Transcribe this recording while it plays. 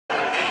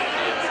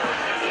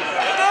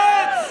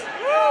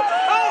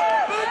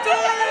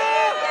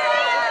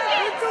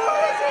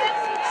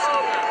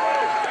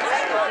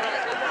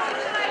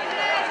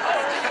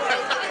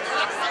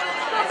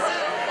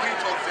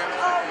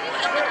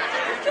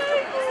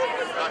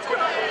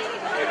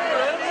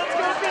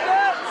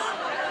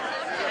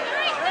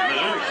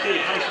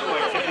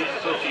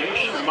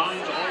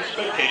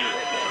spectators.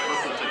 The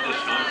purpose of this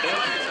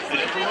contest is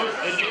to promote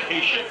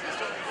education.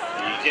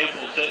 The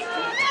example set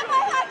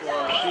for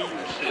our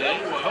students today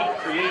will help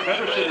create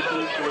better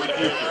citizens for the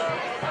future.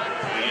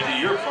 Please do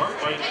your part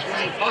by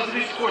displaying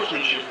positive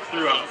sportsmanship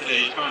throughout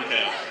today's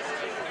contest.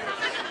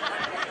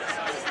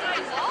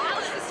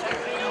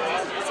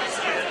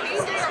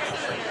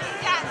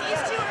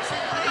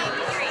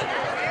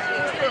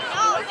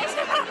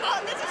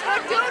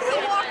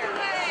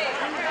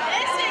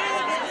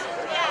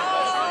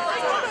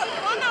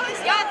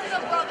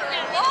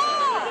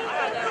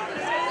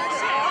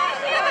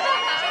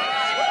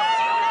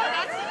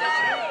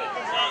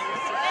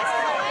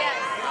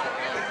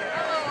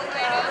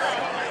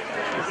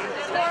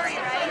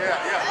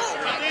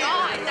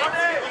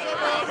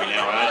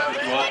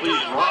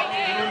 Please rise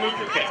and remove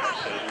your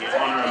caps as we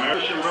honor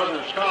American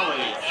Brothers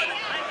College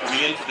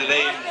coming into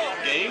today's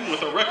game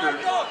with a record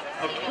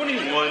of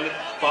 21-5-2.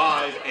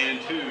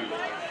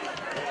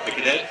 The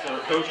cadets are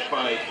coached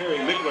by Terry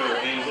Migler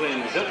and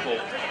Glenn Zettel,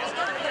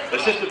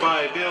 assisted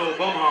by Bill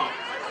Beaumont,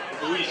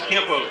 Luis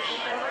Campos,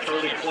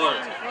 Charlie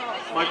Clark,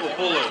 Michael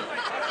Fuller,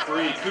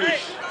 Bree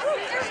Coos,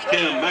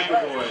 Tim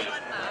McAvoy,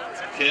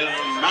 Tim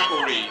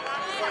McElree,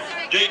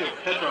 Jacob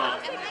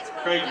Petroff,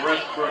 Craig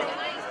Westbrook,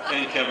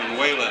 and Kevin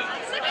Whalen.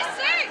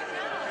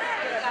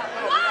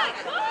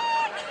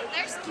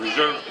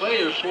 Reserve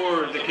players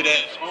for the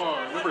cadets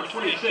are number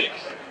 26,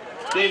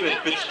 David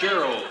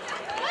Fitzgerald,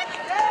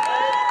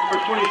 number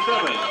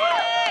 27,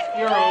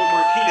 Piero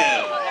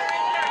Martinez,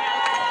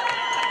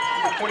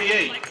 number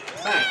 28,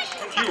 Max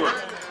Hewer,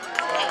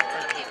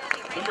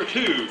 number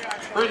 2,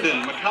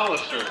 Brendan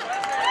McAllister,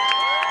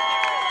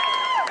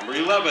 number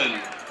 11,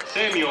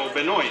 Samuel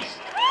Benoist,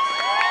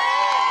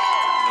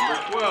 number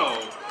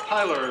 12,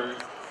 Tyler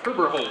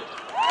Herberholt,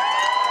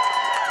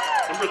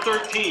 number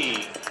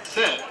 13,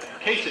 Seth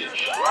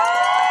Kasich,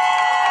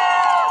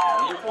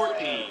 number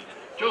 14,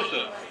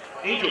 Joseph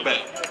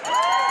Angelbeck,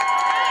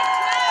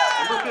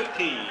 number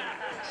 15,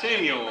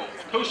 Samuel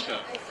Costa,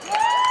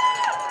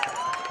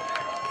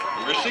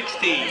 number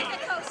 16,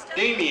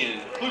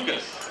 Damian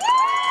Lucas,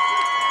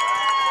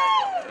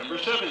 number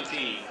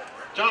 17,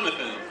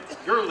 Jonathan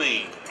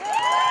Gerling,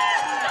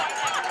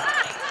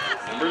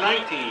 number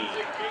 19,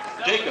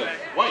 Jacob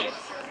Weiss,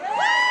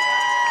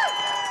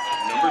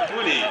 number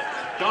 20,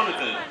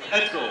 Jonathan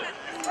Edsel,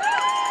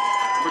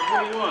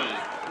 number 21,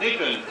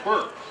 Nathan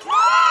Burke,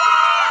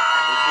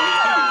 number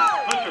 22,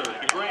 Hunter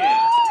DeGrand,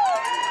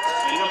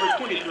 and number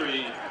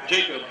 23,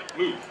 Jacob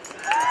Muth.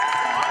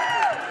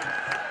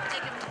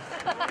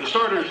 The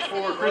starters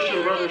for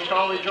Christian Brothers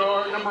College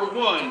are number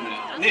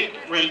 1, Nick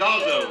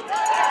Randazzo,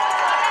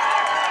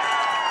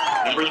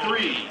 number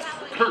 3,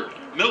 Kurt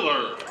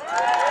Miller,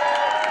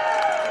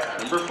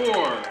 number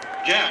 4,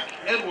 Jack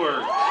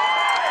Edwards,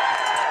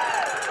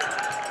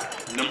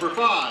 number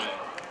 5,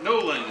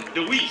 Nolan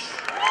DeWeese,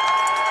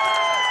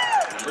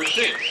 number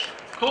 6,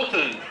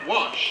 Colton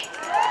Wash,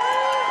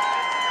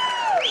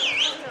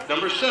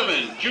 number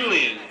 7,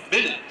 Julian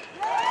Bennett,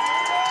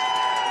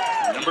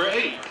 number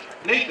 8,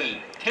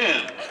 Nathan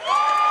Tim,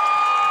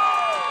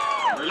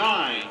 number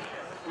 9,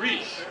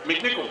 Reese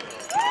McNichol,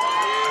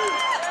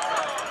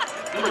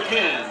 number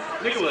 10,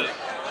 Nicholas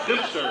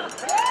Dempster,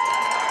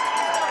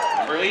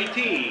 number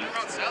 18,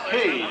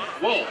 Kay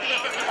Walsh,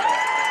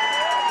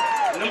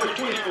 number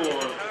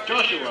 24,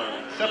 Joshua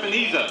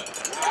Sepaniza,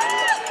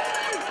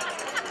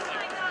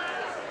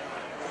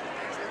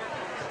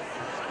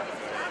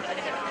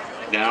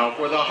 now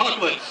for the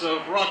Hawklets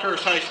of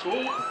Rockhurst High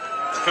School,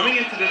 coming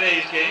into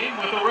today's game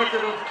with a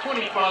record of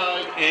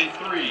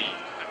 25-3.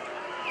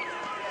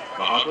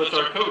 The Hawklets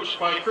are coached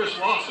by Chris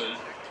Lawson,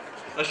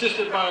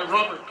 assisted by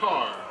Robert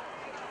Carr,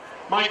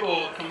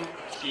 Michael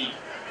Komsky,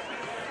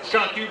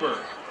 Scott Huber,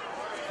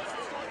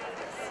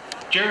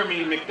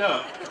 Jeremy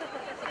McDuff,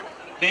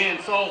 Dan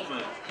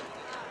Salzman,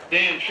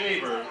 Dan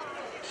Shaver,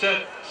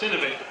 Seth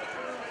Sinovic,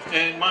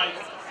 and Mike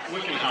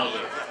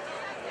Wickenhauser.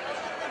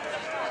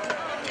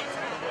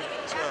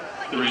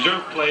 The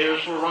reserve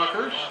players for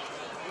Rockhurst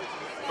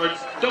are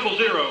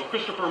 00,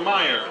 Christopher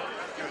Meyer,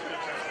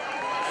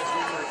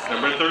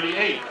 number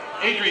 38,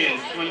 Adrian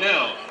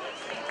Swindell,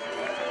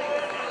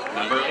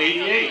 number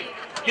 88,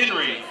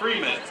 Henry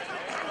Freeman,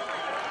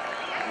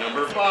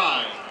 number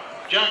 5,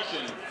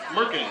 Jackson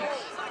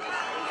Merkins,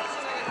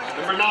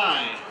 number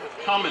 9,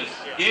 Thomas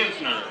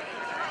Gansner,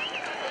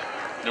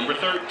 number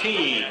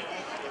 13,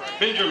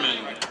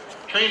 Benjamin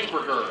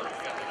Transberger,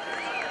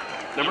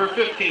 number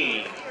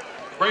 15,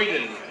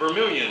 Braden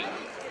Vermillion,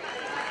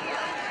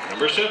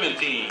 number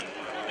 17,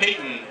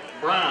 Peyton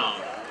Brown,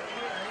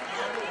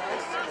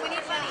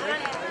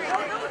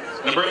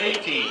 number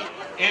 18,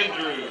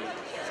 Andrew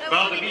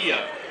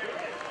Valdivia,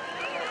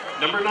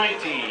 number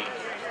 19,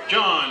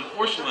 John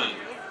Orslin,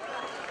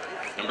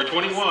 number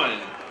 21,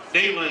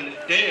 Dalen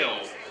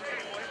Dale,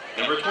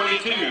 number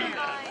 22,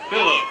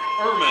 Philip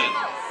Ehrman,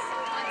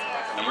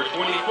 number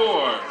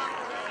 24,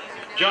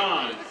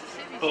 John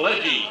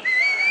Pileggi,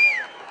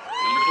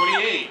 number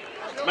 28,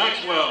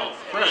 Maxwell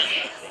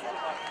Fresh,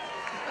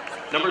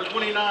 number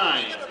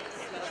 29,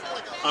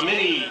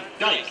 Amini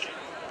Dyke,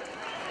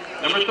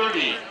 Number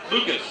 30,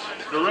 Lucas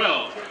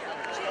Durrell.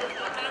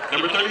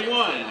 Number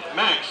 31,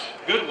 Max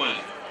Goodwin.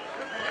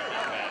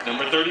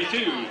 Number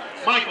 32,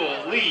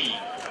 Michael Lee.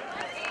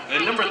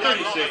 And number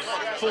 36,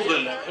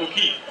 Holden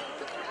O'Keefe.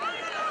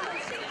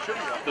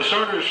 The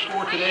starters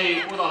for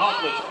today for the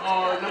Hoplets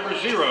are number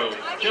 0,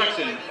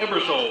 Jackson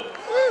Ebersole.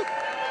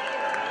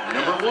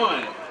 Number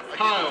 1,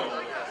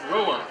 Kyle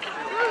Roark.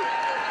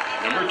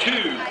 Number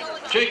 2,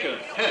 Jacob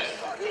Hess.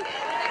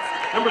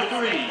 Number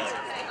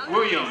 3,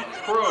 William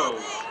Crow.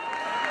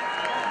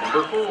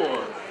 Number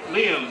 4,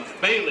 Liam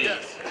Bailey.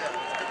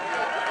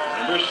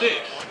 Number 6,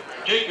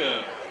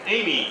 Jacob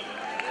Amy.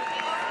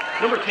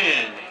 Number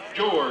 10,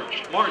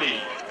 George Marty.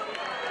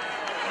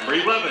 Number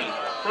 11,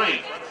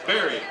 Frank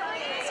Berry.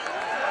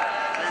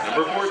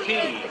 Number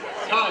 14,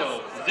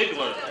 Kyle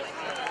Ziegler.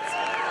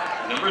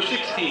 Number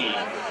 16,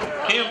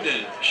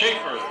 Camden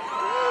Schaefer.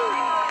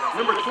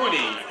 Number 20,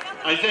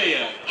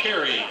 Isaiah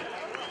Cherry.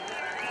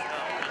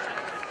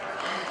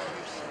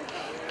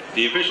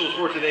 The officials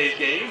for today's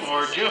game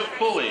are Jeff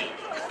Pulley,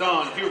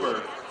 Don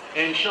Huber,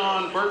 and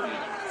Sean Burton.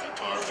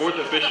 Our fourth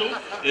official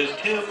is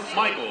Tim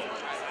Michael.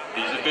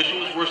 These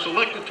officials were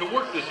selected to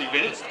work this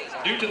event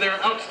due to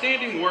their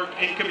outstanding work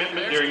and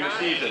commitment during the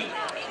season.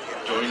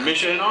 Join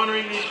Misha in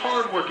honoring these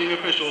hard-working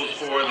officials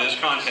for this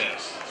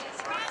contest.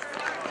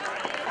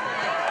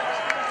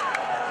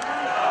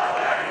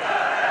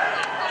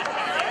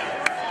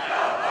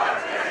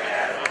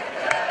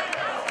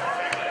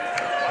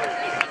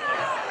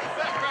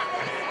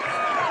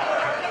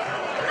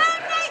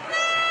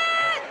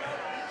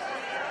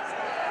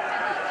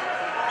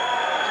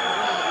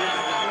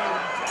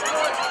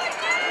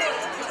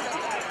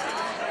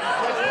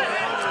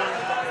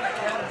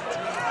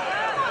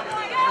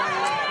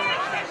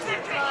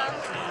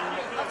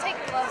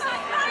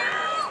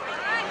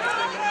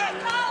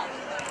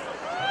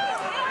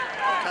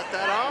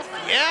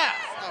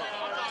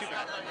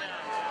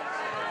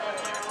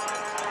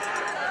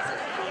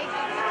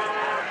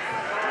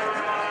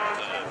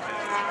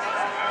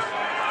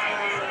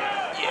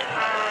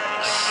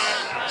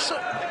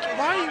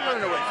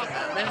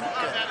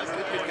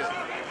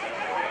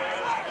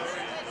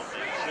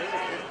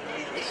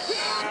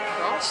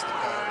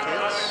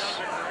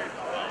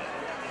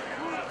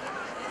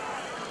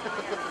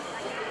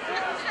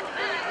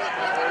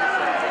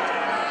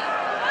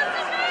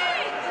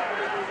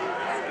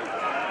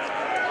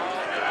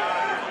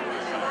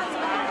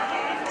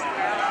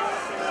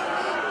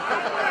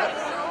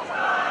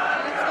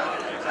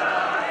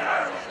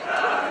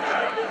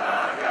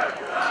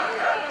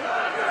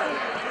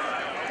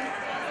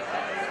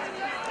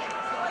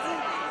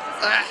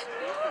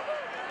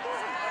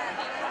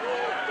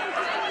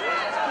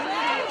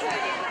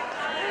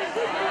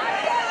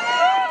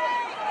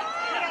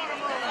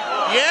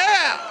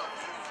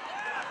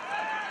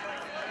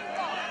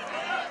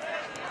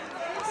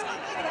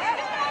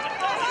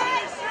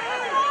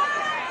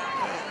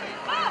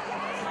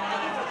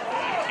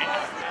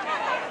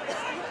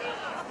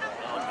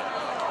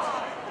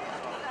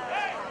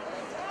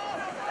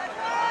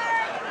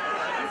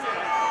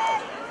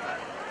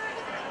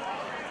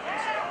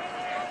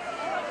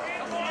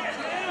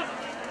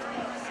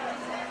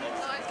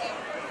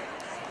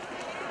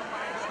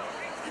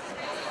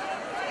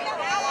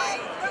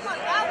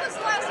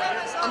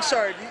 I'm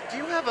sorry, do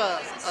you have a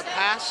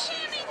pass?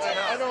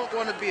 I don't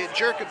want to be a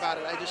jerk about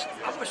it. I just...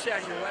 I'm going to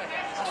stand your way.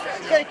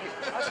 Thank you.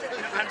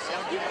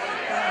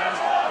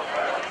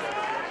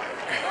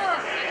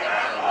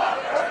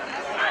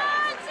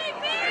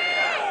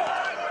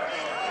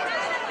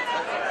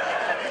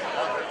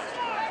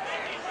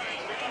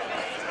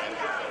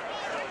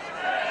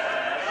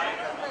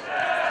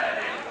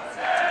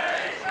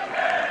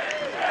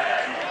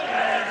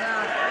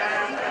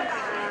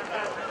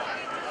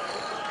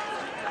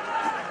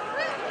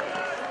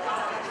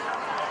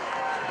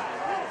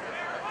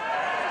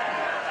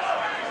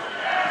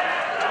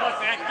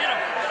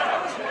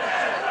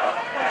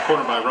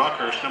 Corner by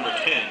Rockhurst, number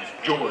 10,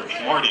 George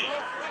Marty.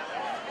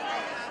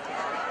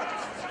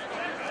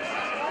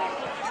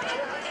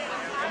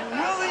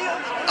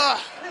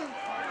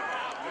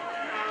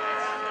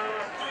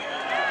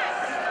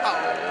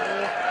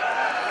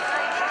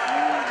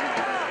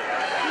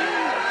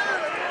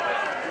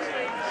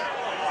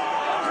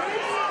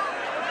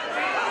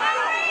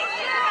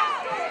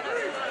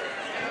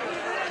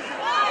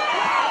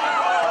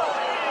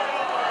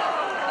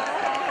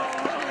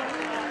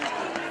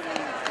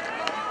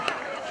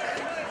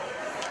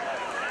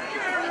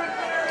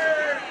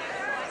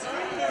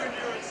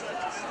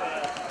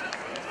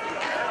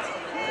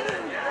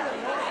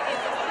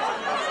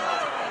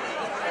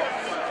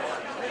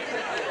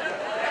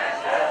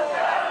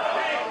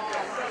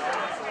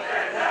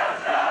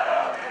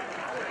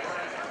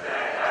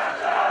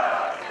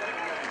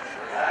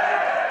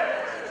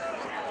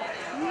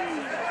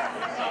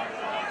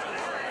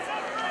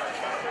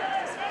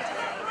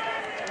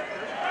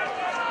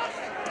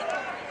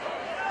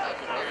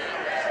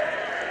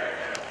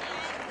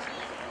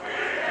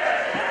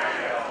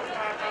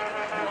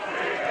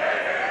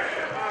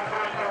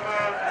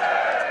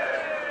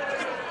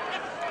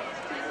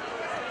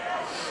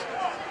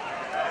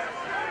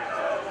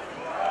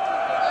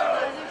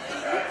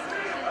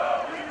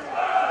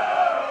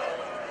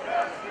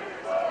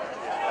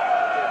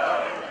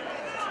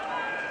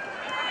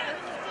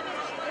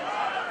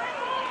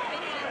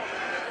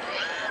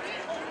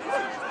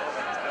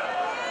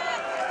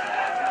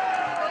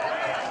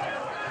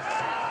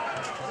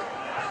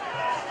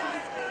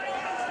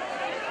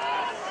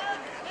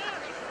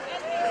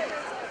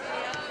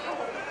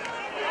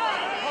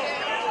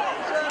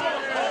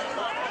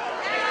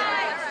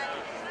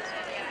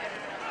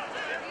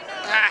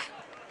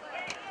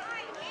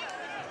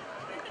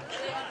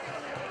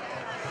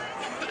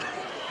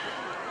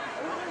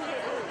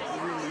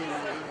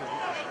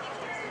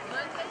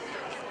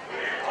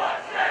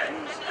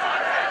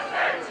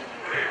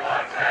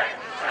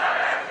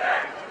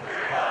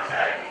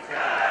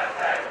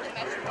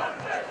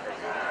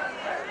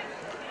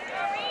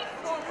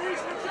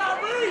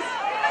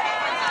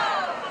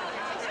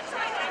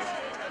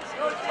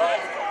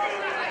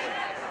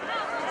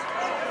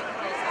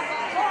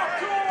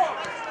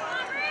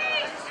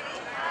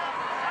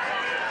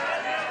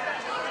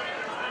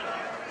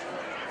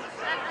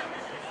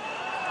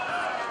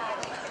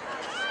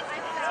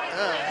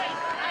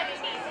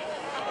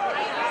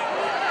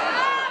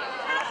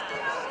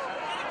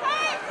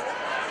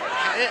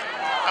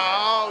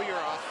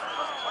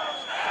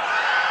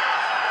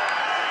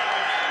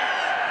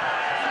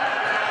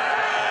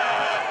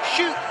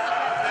 Shoot.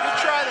 Good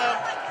try, though.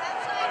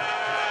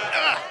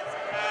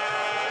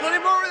 Plenty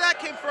more where that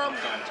came from.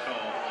 Offsides call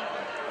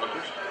on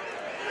Rockhurst.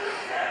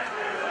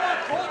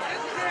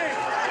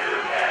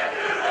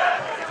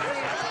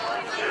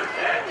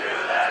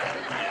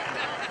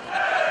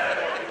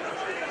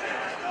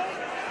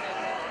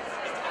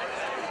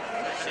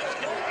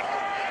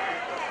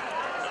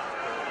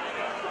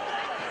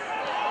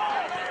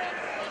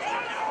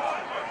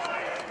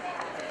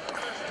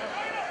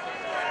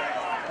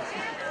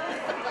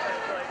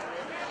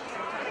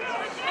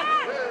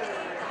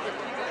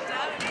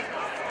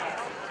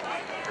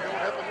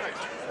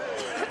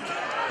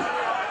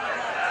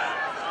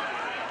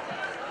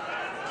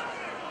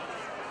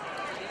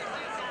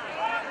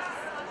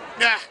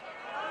 Yeah.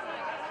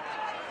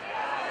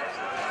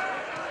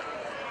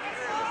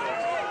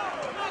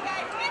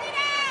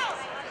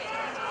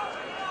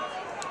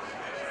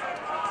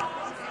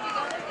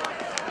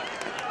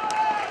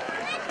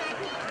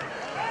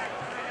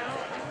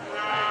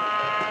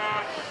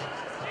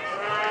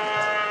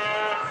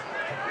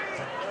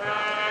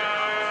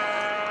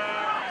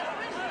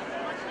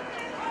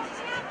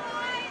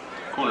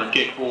 Corner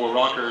kick for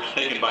Rockhurst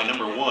taken by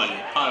number 1,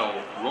 Kyle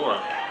Rohrer.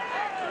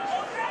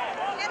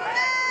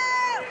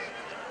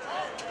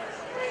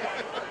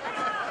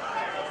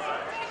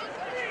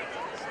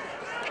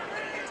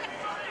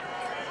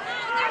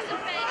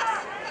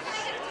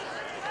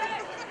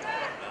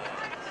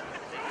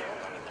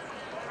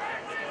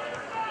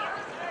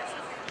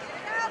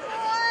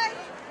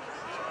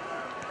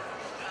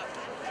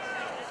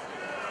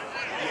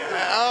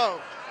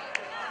 Oh.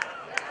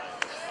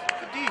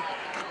 Good D.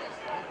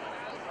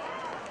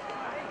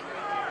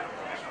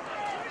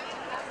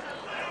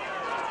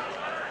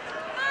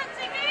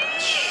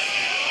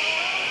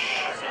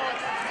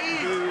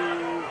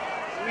 Boo.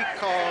 We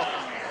call.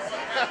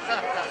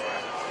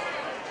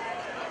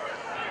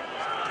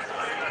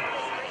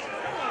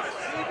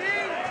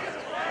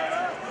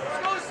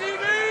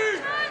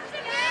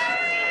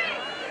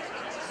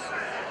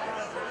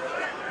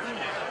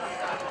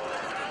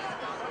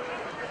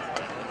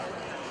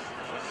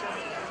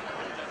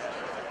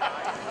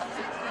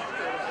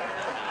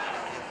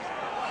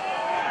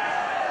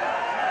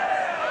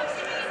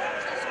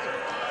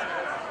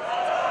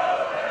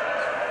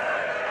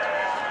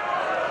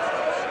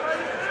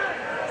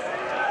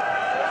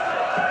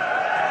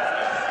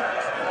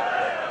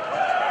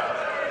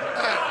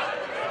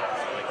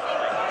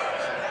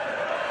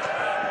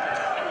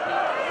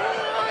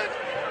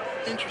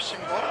 Interesting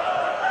ball.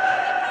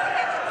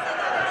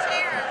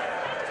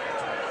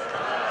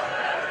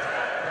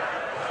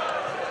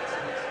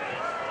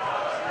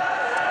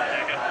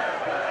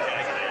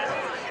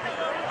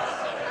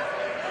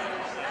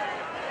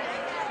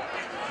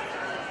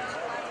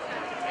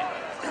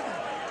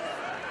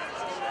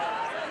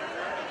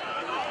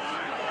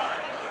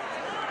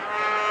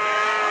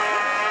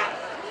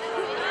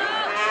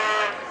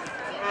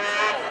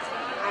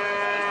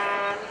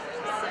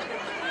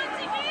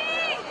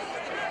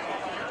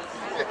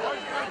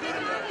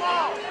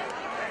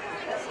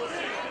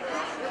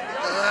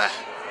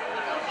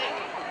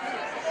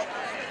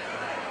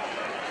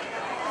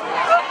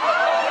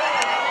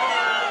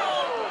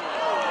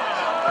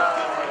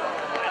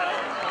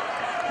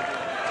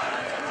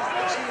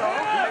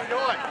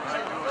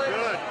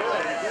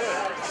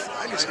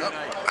 Up.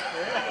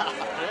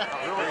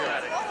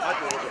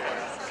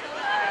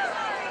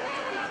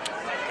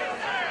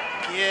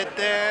 Get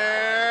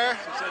there.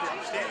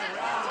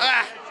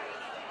 Ah.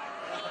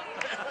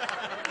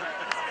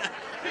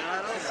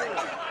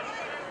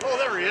 Oh,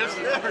 there he is.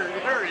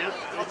 There he is.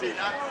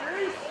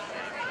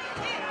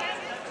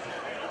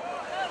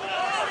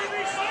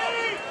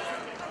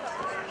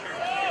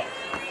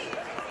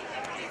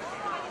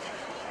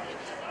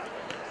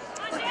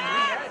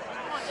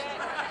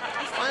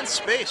 Find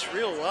space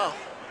real well.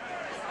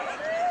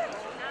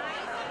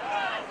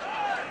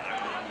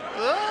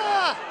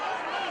 Ah.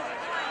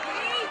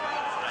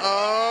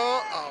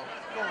 Oh, oh.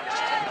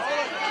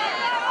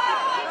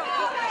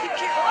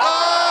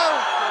 Oh,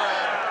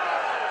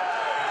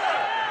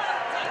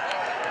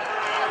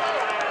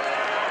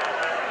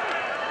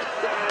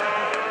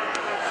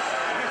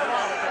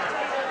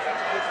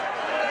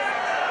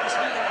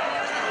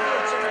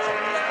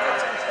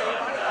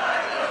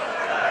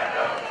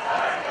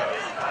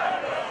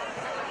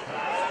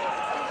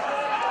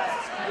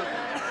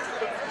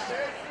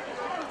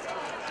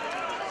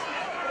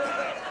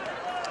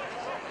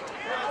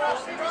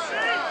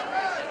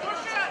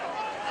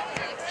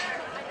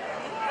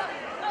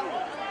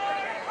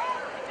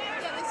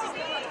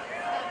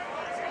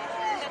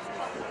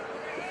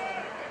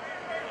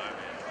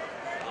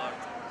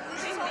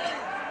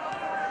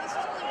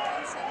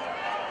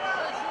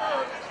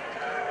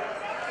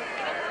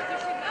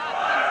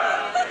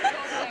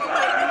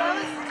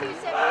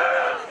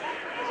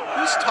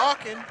 who's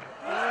talking?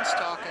 No one's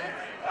talking.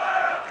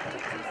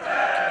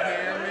 Can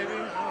hear maybe?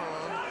 Oh,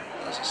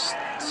 that was a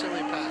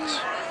silly pass.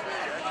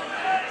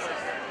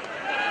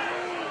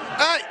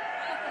 Hey!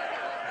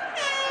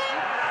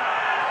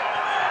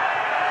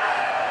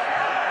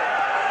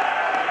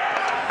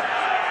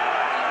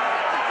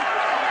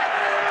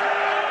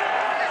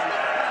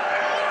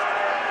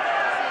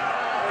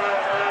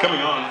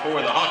 Coming on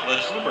for the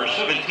Hawkless, number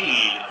 17,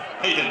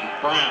 Hayden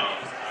Brown.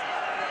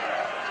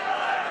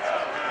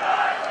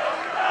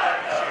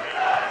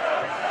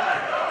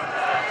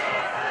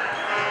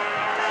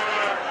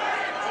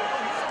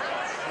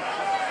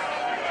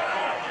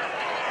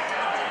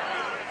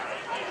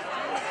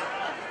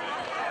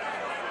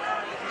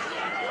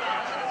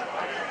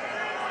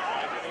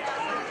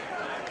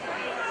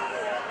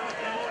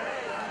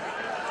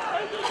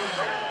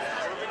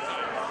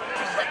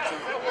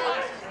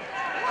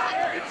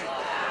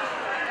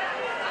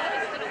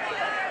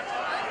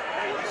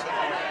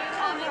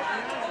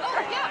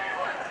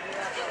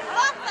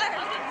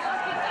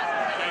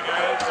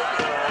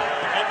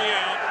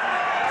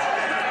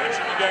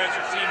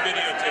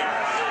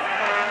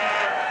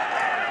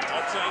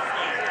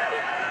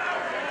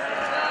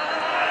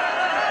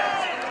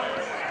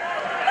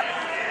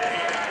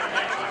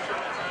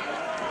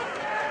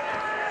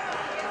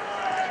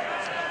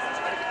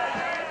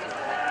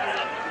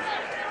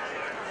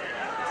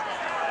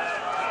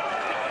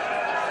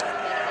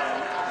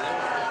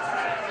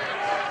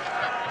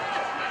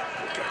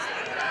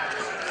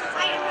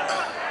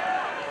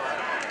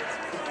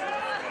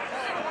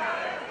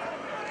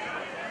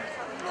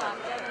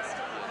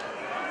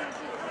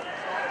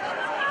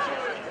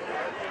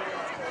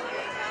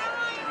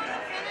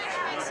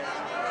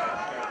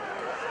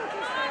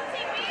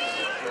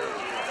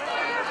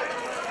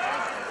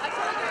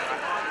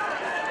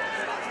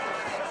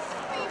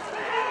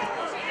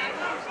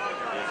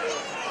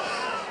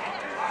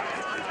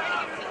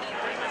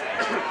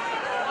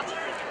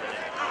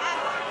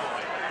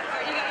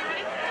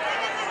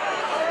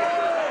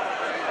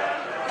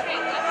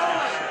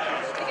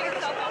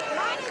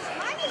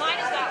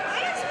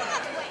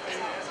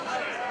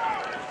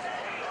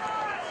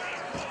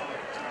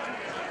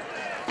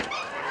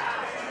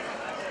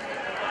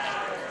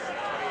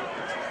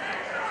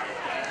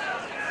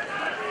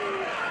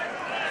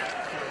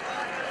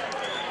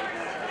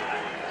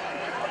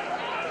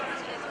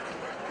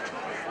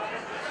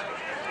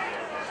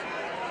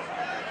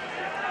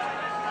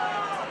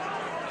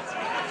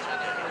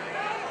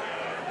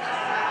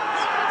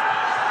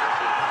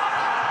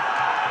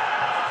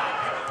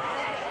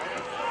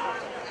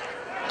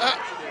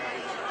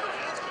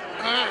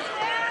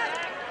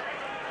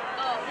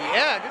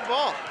 Yeah, good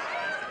ball.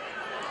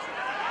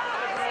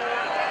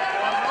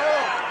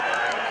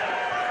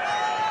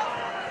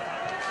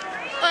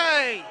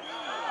 Hey!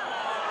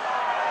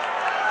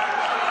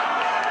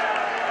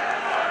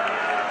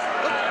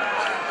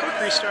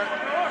 Quick restart.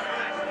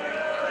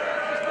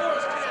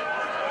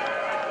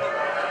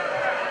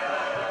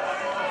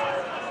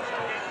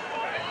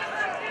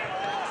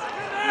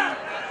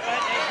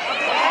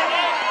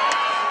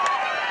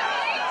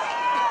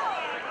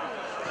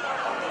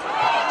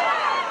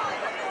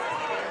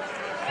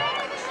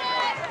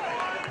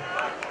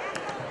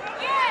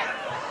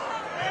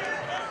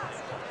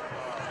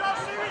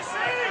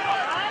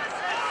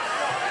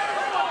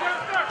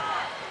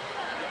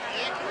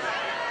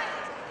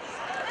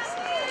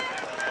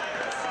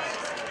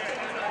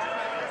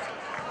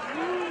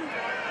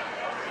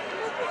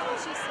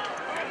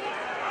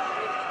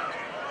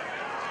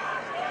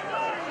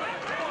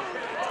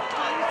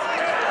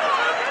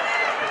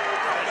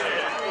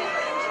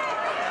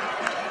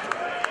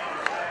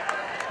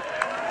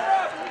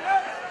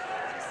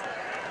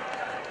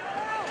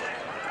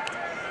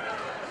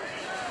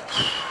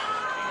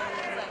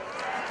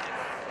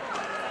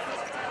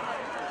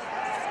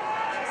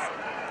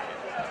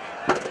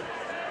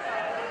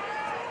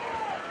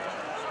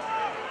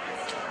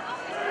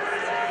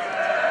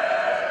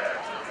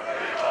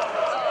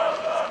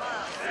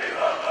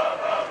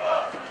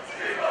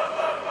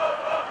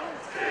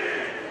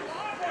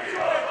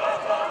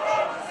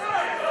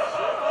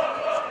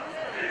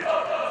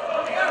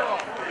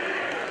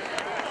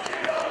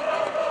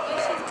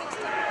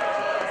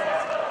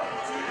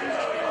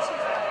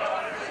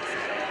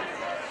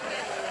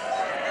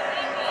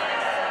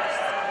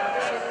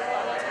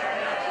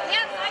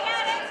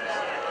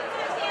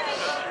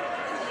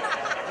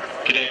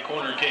 Cadet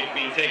corner kick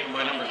being taken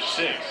by number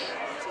 6,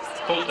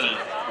 Colton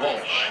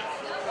Walsh.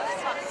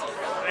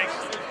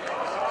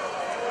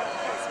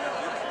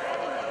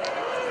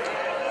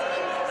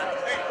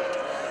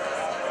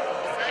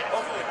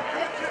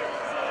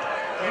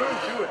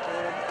 Do it,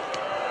 man.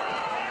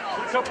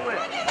 Put a couple in.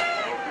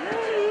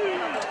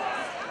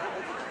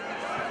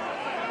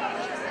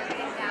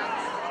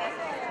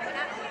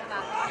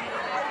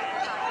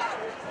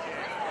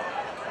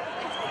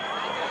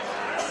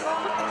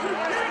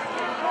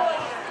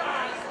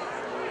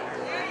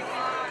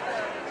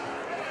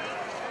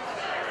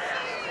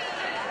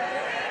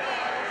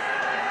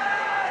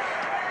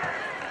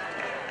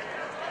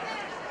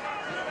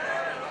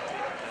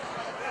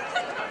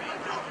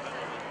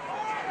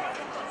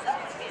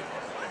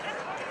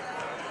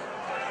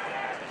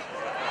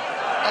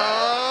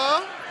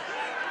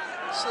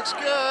 Looks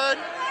good.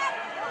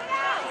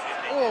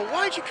 Oh,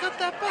 why'd you cut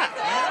that back?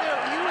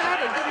 You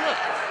had a good look.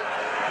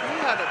 You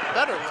had a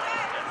better look.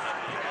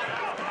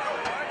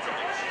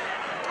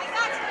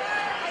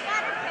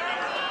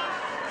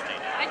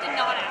 I did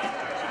not ask.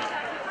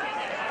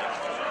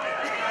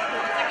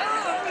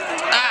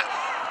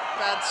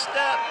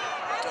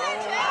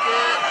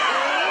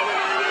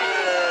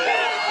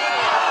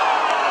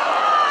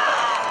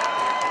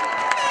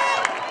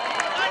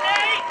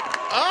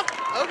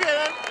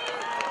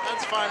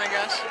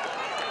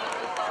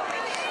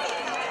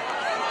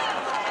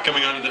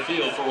 Coming onto the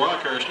field for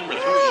Rockhurst, number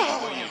 3,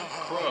 William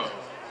Crow.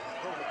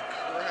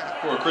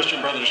 For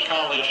Christian Brothers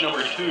College,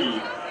 number 2,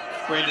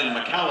 Brandon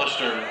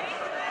McAllister.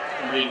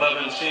 Number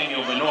 11,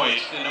 Samuel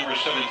Benoist. And number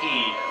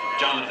 17,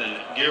 Jonathan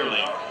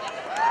Gearling.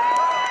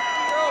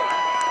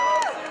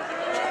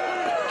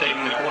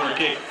 Taking the corner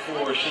kick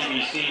for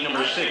CBC,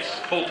 number 6,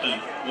 Colton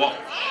Walsh.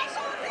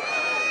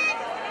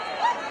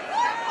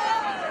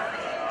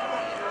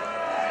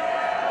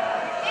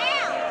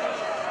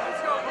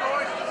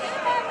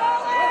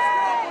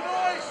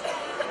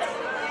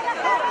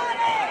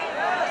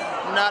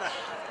 Nada.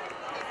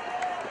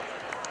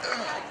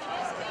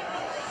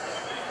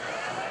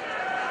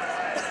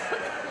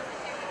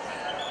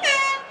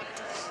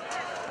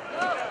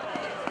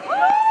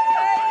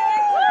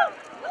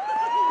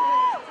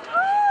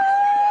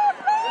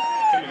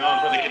 Coming on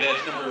for the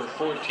cadets, number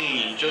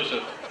 14,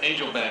 Joseph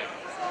Angelbeck.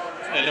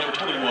 And number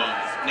 21,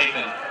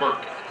 Nathan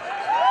Burke.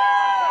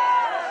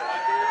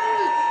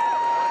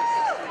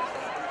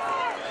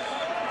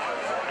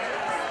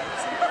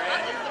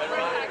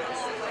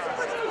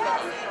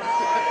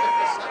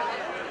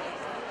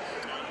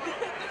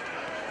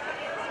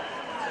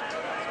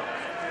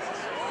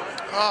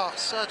 Oh,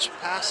 such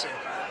passing.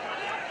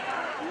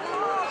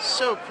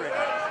 So pretty.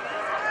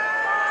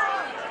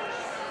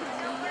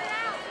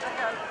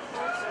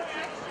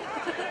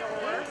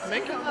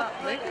 Make him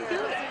do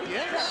it.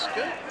 Yes,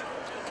 good.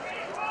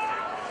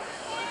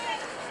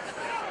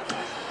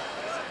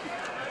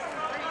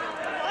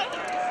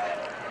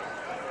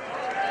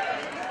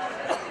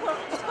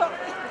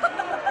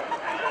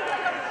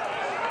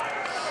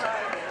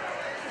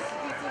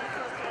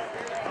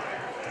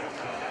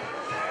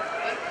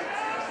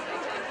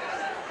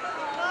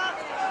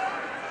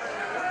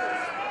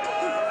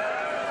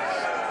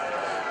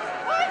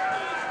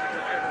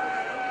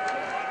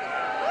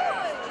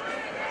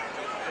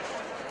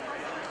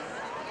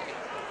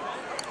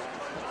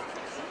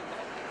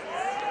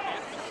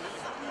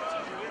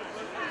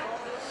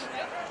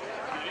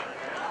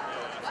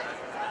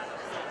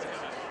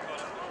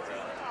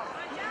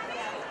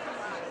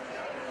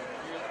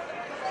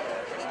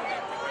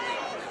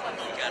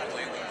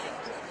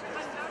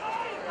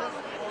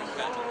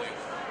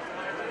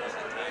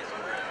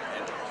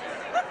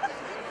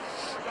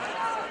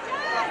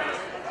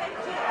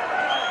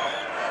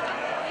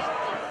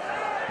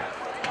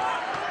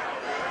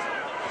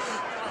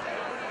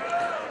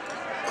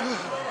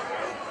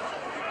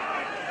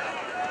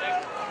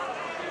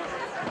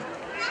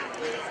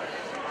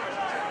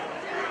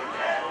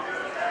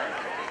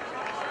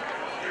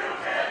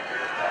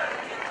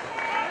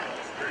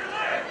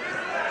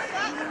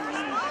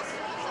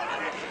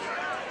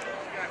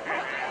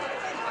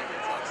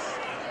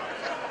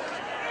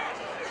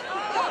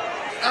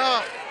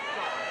 Oh,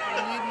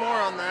 we need more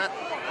on that.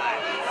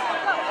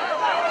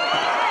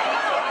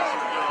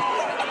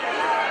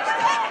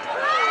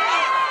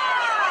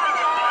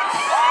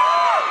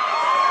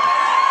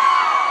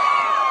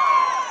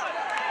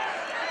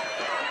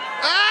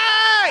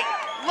 Hey!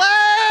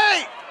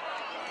 Late!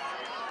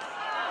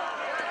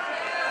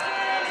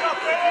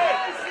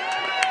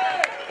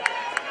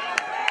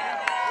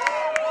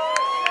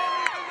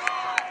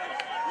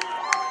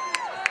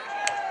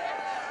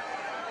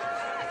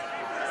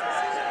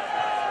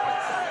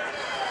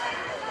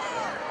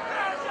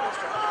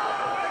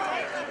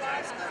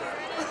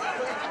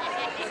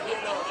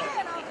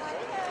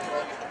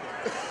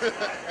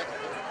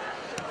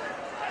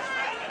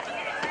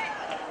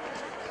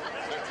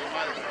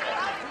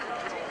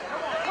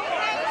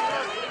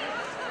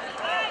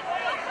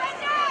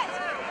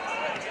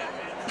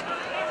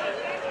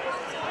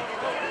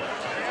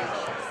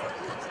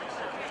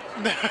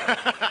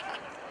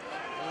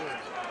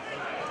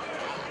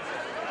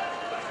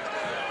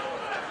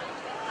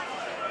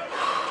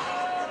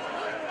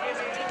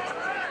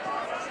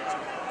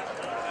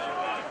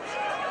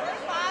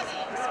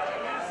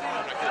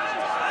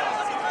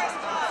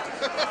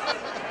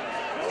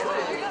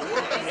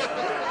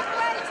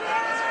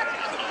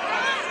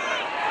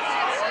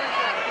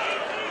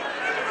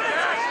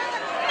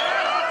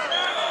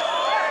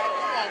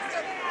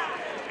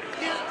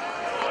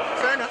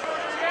 Fair enough.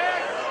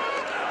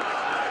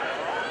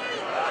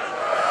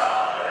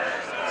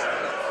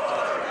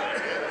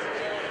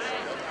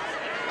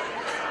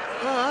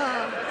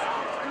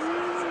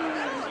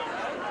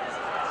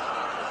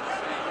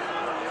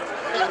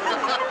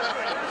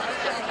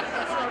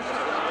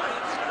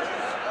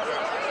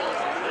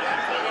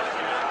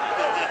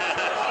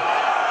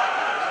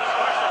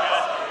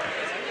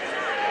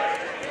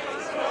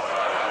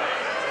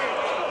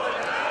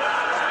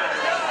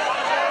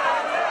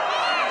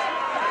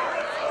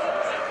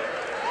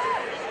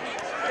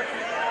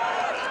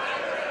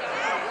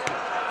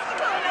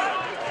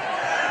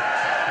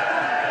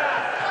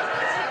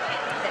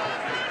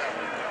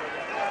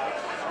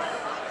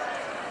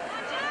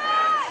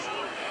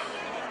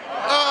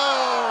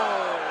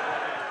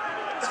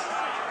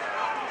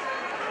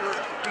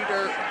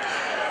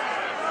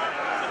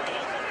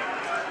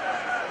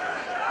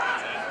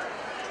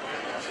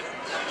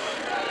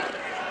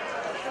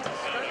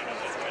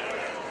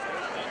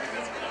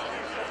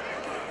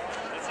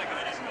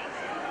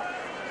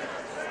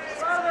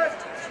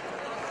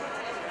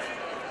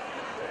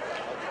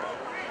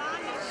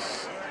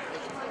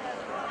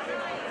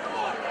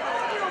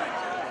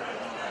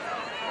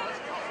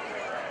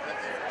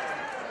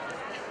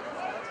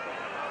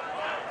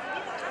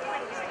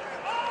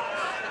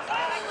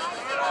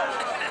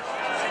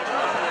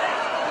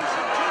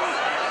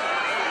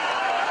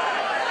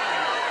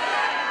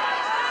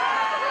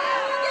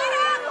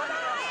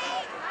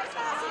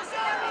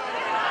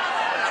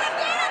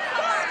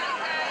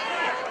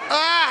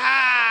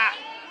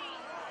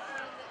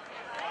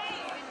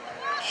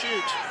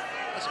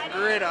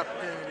 Great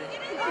opportunity.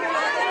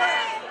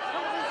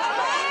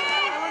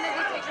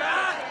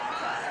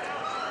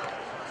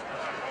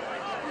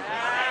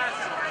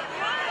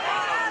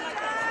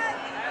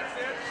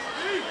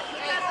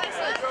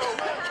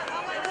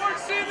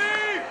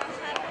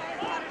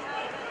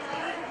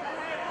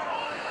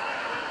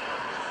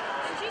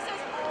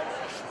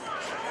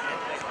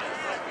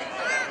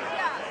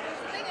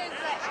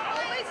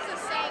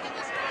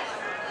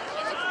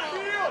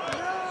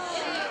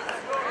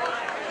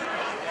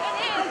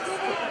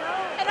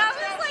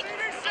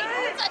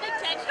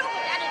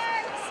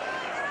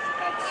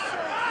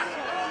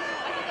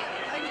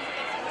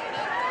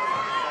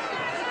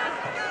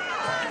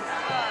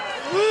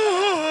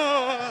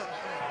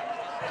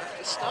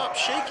 Stop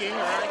shaking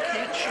or I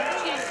can't shoot.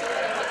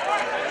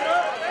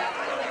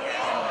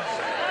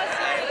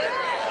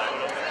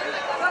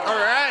 All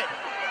right.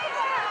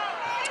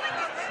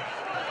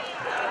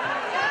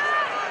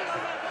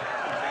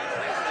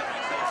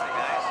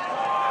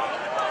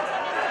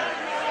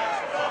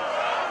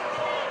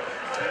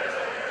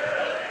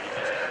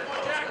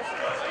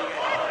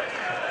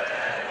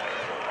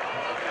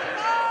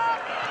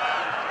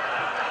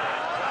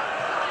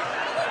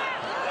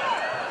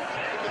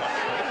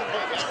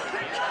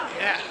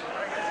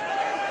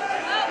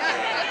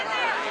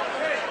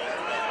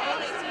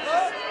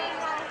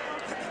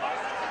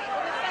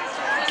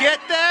 Get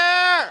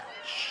there!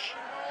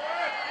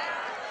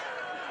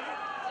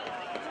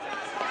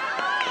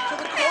 To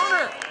the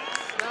corner!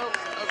 No,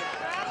 okay.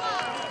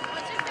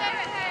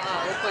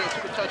 Looks like it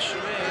took a touch to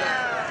me.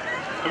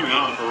 Coming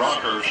on for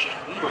Rockhurst,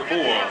 number 4,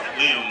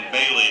 Liam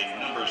Bailey,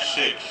 number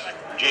 6,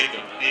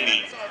 Jacob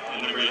Amy,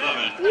 and number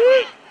 11,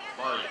 Frank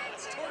Barley.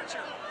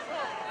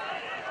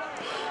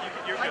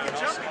 You're good.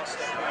 Jumping.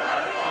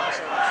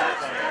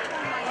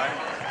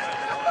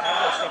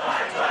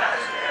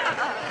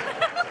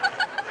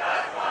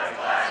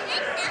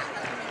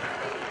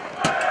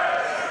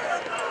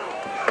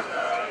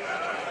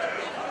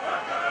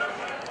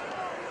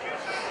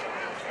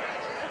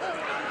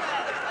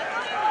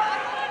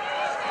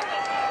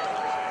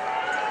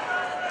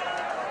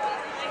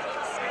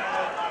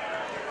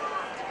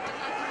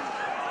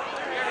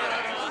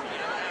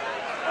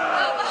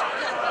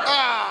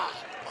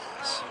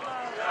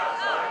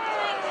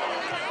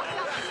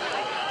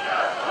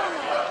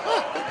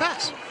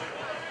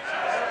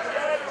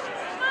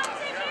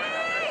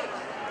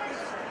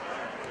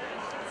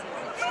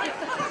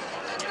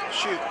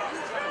 Shoot.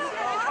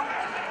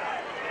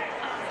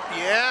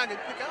 Yeah, good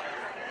pick up.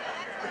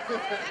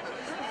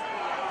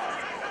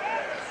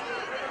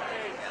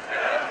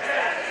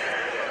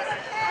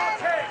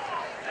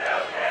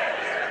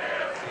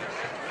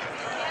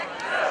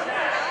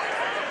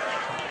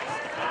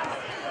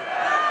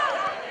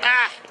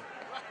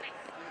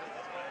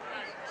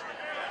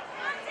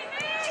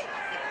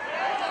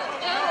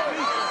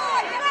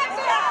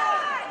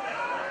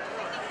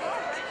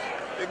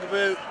 Big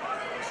boot.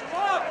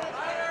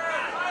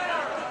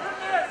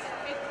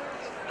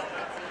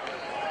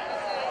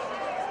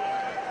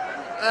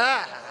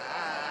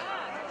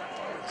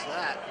 What's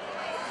that?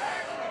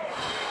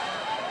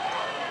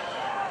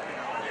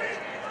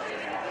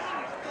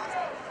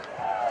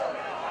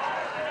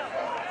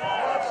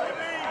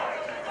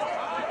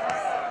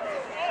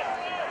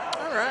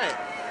 All right.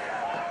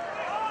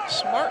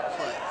 Smart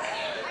play.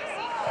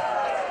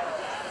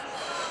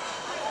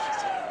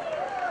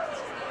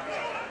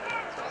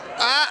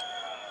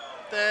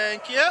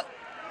 Thank you.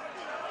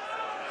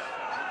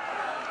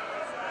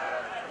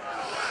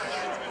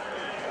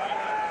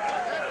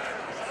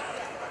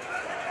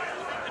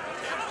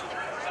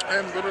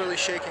 I'm literally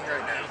shaking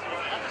right now.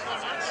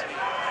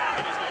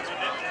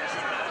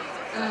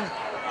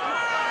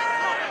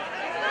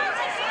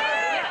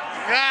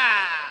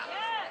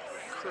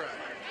 Crap.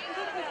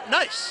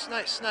 Nice,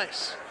 nice,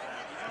 nice.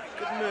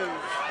 Good move.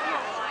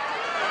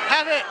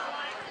 Have it.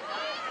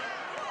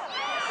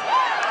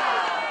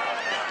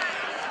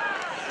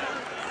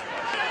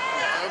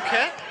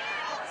 Okay.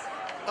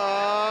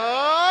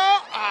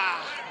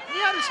 He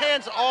had his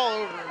hands all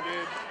over him,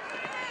 dude.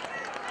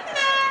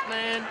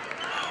 Man.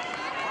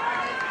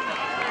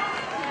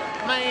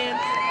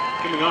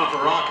 Coming on for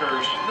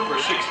Rockhurst, number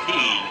 16,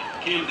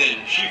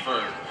 Camden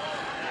Schieffer.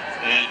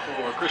 And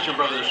for Christian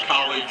Brothers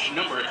College,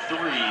 number 3,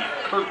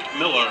 Kurt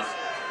Miller.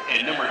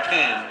 And number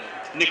 10,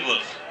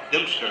 Nicholas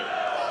Dempster.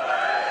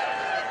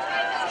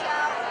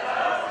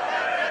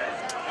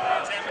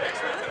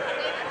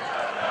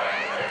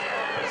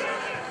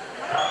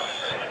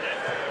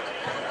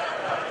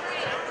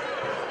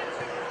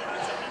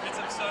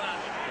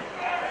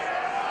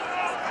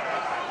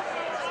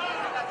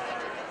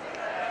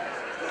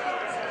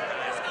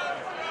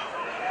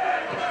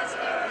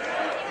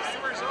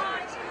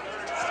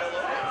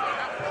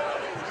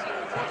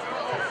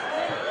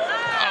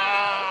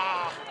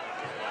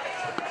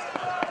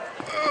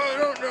 I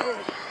don't know.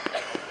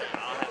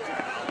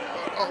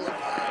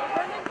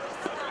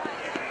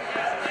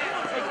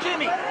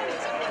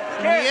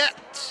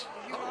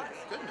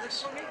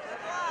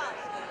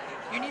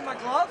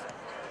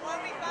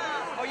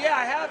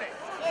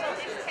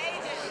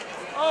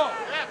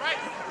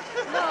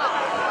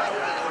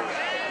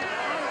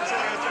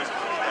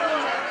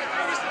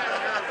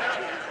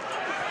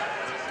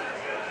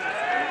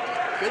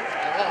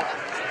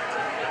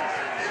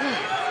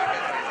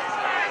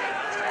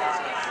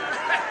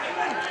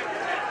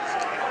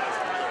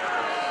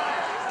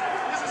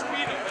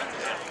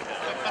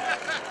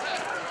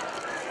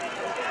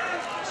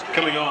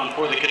 Coming on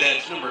for the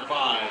cadets, number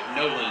 5,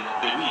 Nolan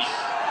DeWeese.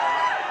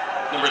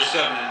 Number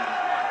 7,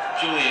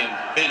 Julian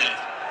Bennett.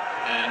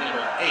 And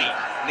number 8,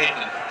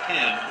 Nathan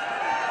Tim.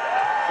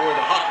 For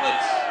the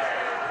Hawklets,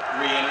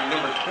 re-entering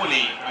number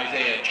 20,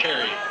 Isaiah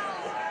Cherry.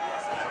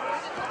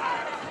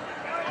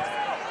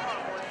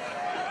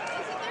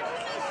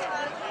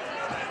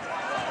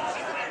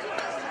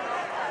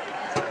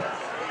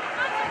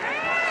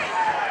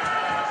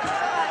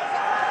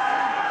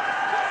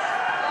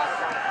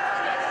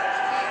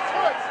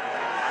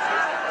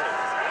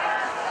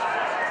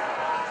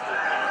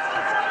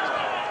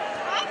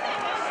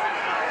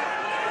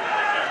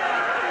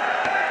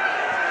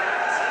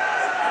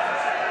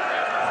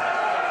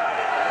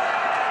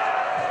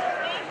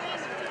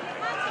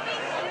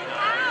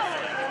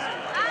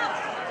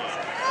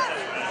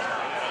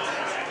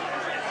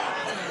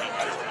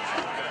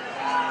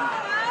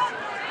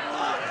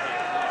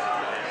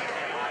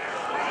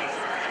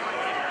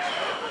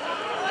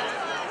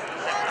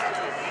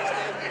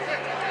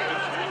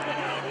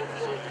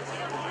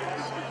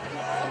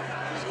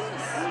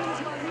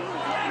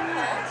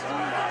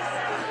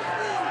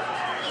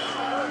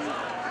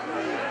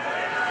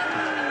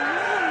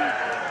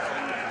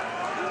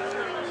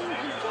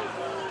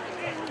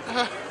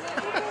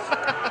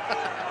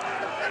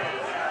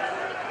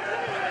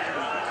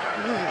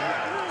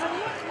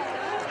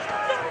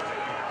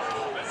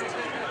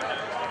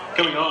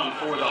 Coming on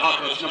for the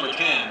Hawklets, number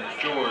 10,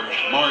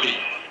 George Marty.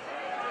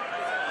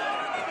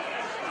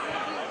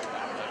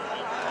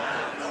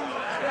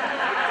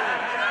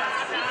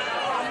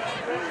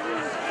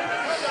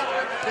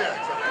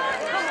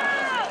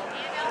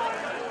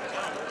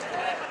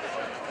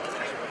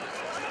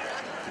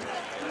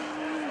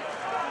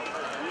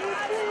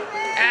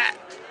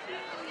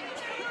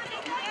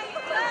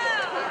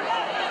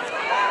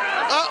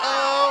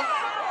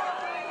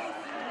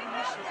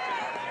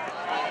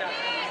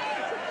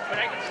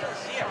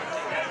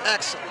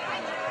 Excellent.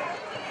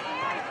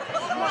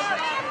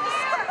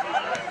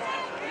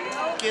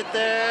 Get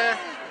there.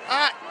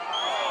 Ah.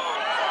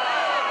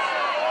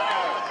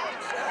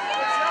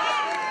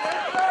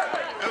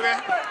 Okay.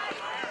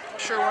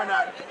 Sure, why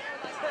not?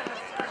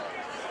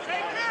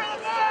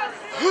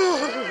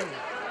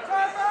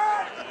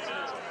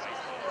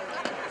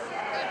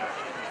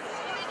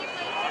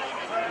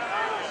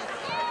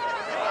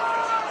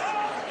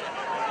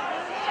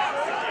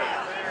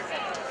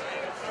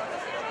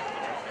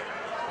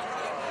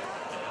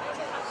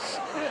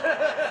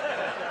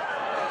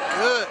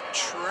 Good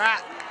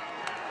track.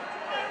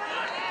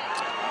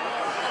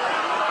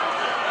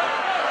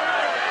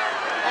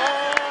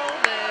 All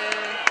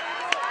day.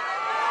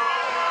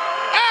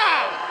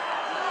 Ah!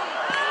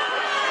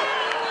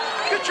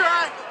 Good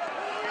try.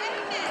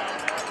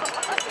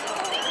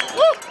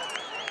 Woo!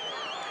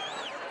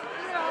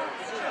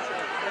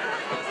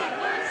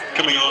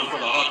 Coming on for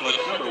the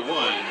Hawklets, number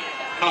 1,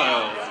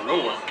 Kyle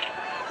Rowark.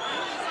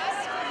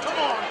 Come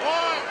on,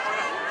 boy.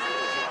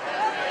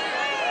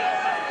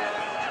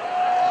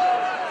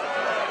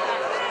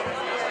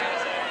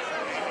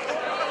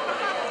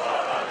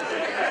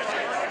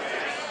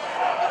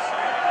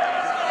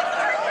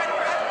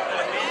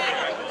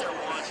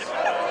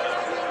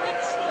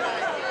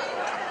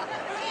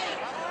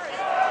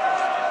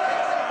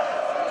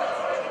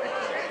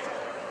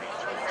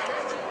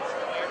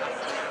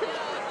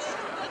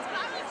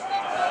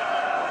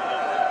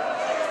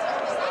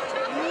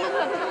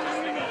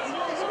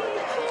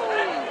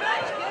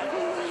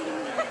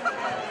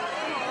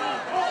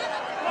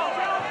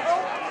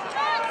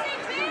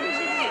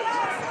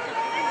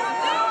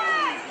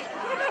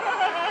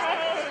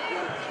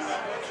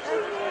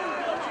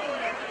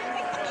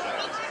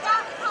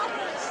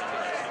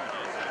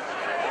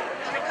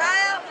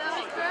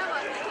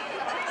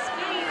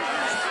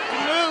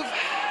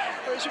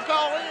 Where's your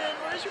ball in?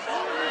 Where's your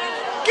ball in?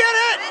 Get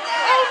it!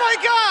 Oh my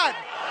God!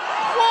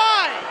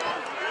 Why?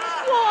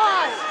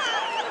 Why?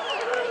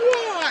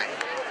 Why?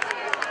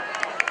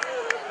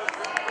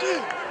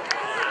 Dude!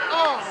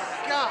 Oh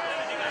my God!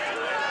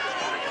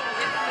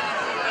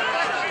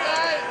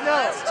 No!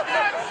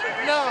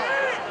 No!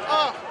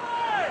 Oh!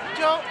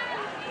 Don't!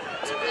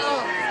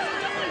 Oh!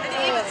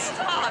 Even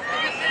stop.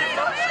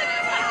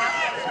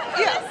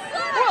 Yeah.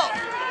 Well,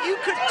 you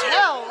could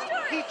tell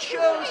he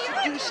chose to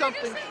do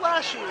something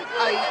flashy.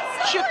 I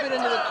chip it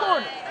into the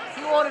corner.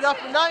 He wanted up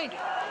a 90.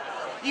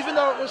 Even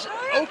though it was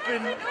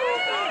open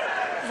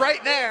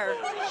right there.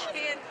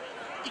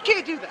 You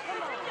can't do that.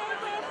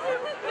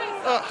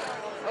 Ugh.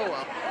 Oh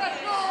well.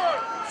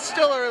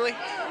 Still early.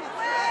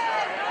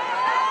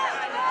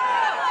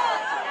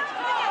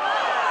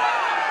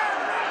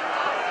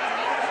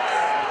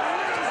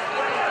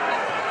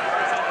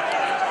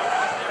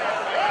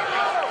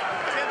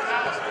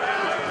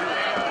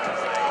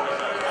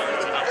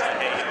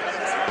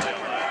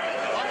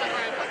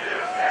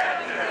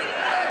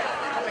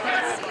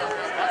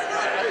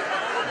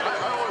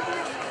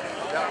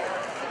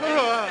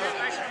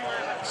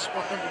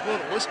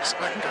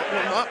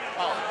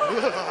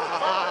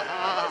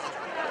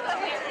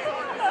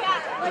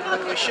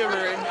 Literally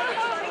shivering.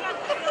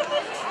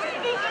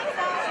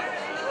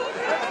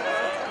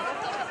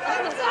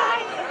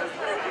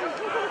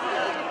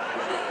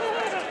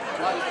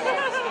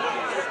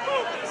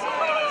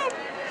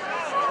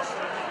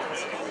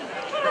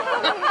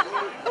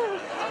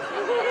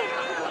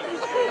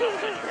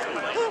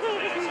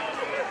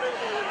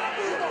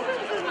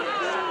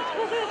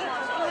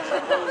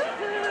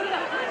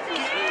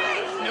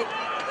 Nope.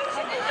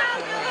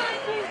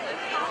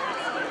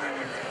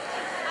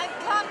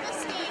 I've caught the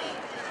ski.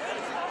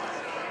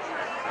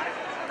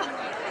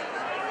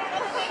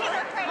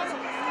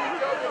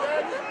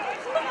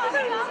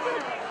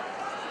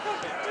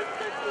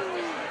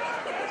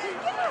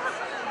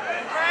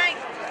 Frank.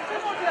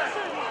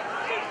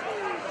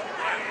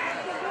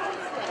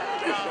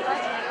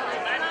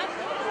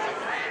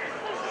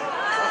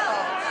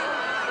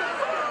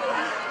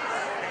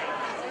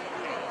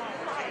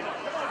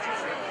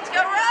 Let's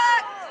go,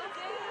 Rock!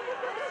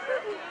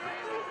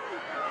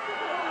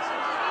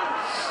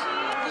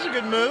 This is a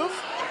good move.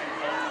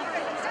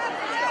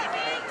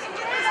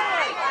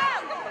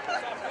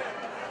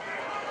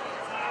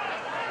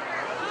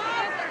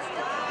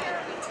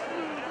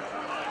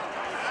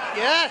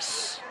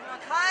 Yes.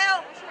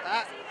 Kyle.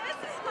 That.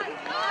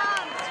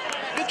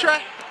 Good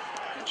try.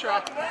 Good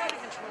try.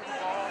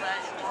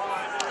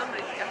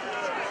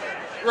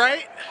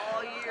 Right?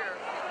 All year.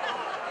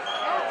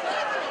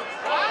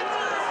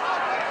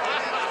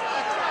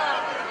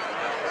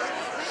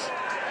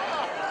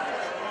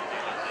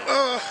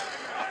 Ugh.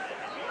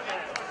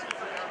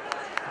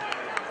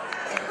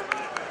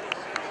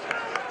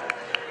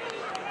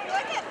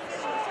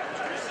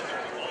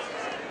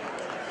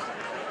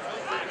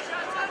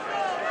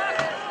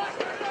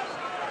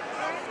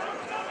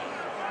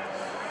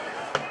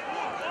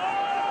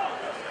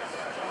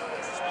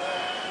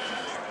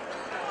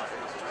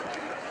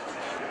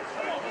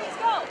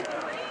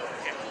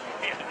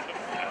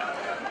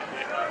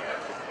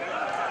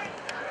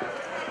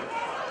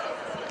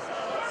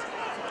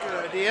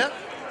 Good idea.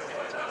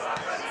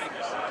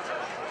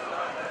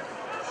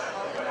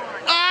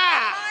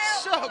 Ah,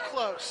 so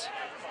close.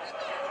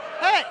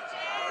 Hey,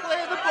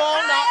 play the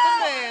ball, not the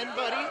man,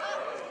 buddy.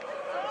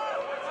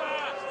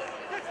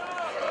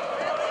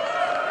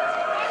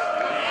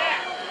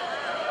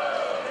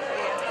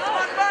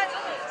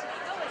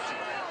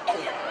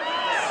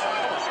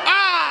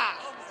 Ah!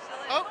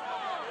 Oh.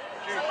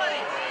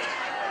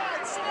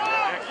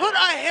 Put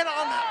a hit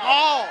on that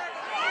ball.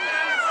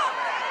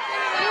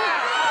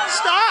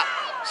 Stop.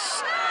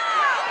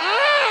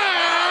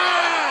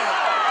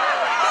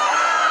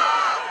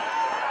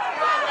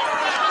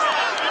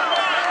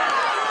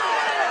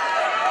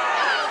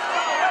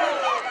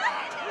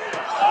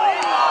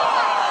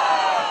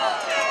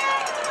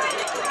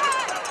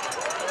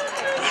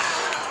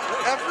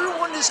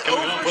 Everyone is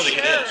Coming on for the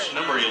cadets, oversharing.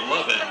 number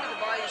 11,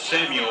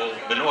 Samuel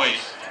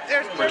Benoist.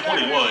 There's Number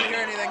 21, hear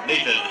anything.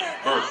 Nathan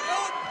Burke.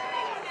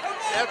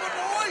 Yep.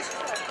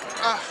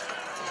 Ah.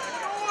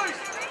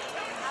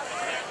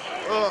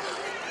 Ugh.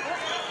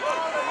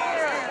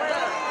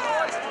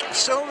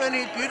 So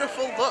many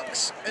beautiful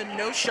looks and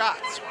no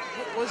shots.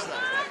 What was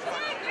that?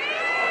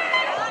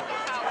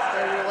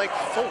 They were like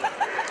full.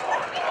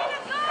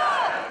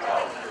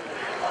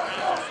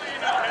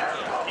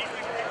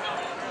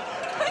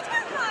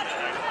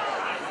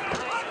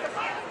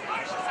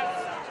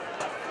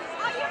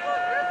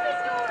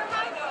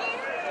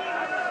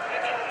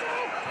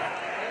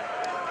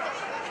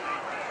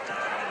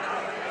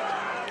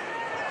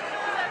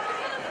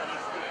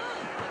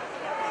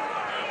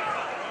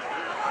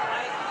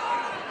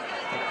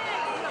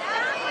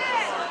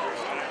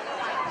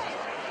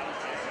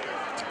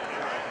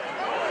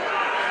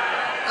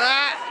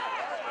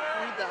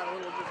 Read that a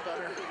little bit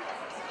better.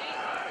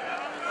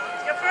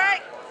 Let's go,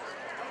 Frank.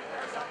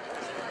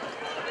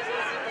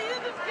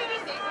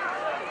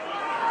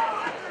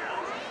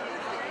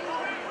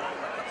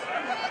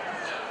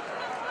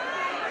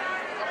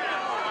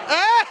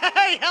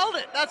 Hey, held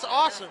it. That's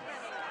awesome.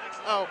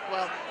 Oh,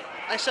 well,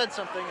 I said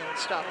something and it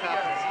stopped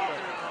happening. But,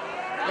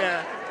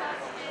 yeah.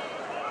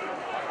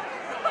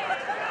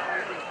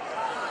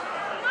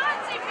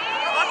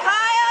 Come on,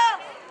 Kyle.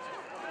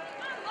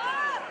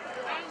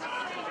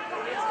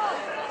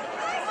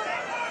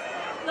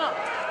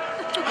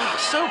 Oh,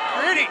 so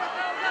pretty.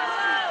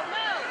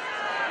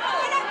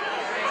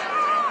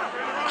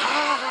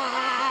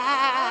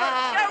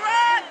 Ah. Go,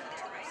 Rock.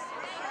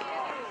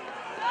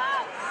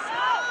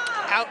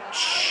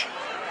 Ouch.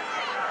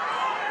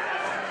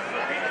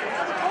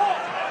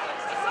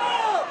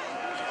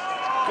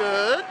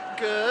 Good,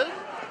 good.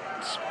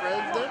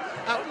 Spread them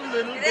out a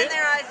little Get in bit.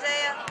 there,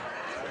 Isaiah.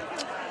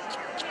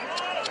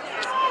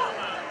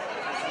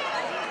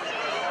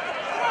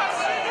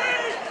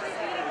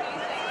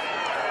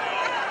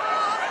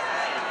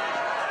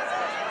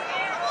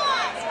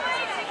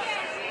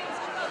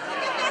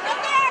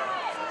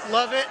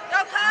 Love it.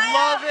 Go, Kyle.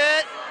 Love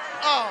it.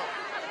 Oh,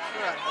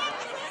 right.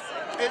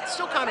 It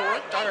still kind of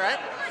worked. All right.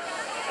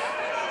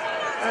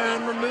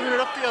 And we're moving it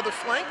up the other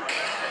flank.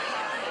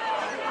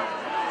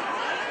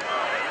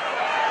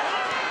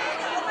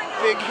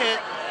 Big hit.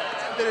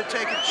 Did it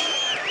take it?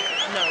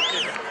 No, it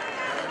didn't.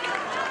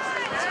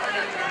 I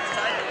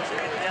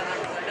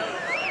know.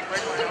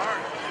 Break my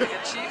arm. Like a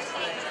Chiefs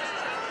thing.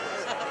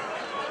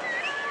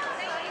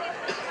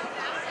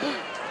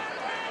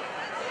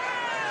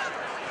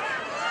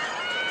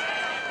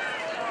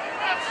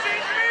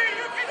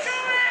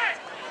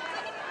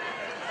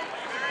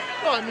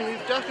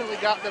 definitely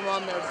got them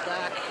on their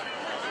back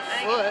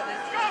foot.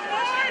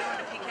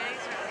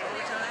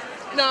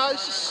 No,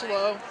 it's just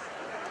slow.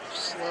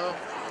 Slow.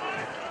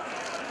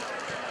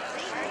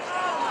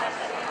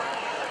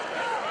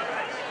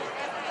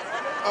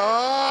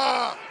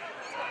 Ah!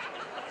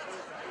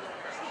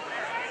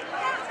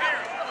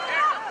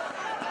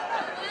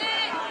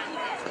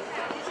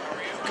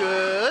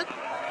 Good.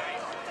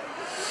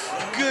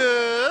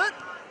 Good.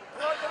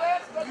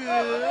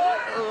 Good.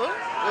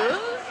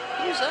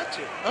 Who's that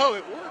to? Oh,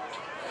 it worked.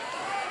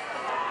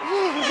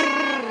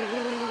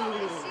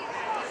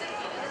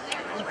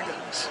 Oh my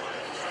goodness.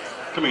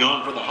 Coming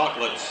on for the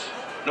Hawklets,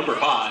 number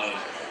 5,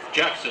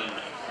 Jackson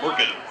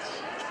Morgan.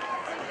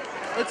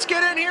 Let's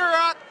get in here,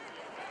 Rock.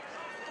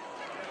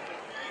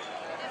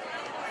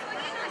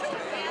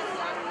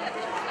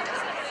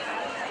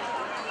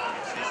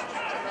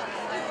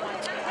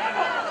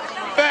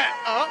 Back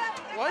up.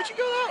 Why'd you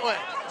go that way?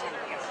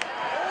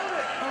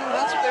 Oh,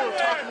 that's what they were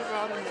talking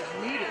about in the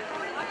meeting.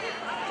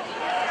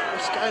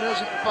 This guy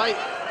doesn't bite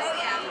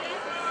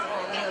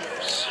on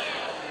others.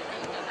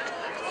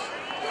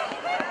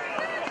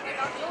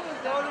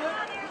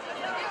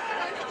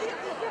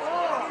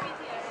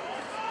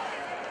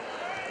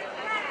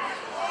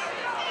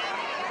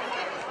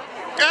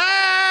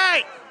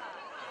 Hey!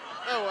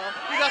 Oh well,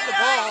 he got the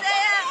ball.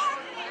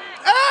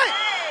 Hey!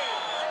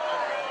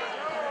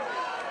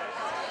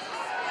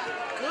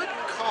 Good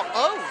call.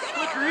 Oh,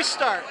 quick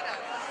restart.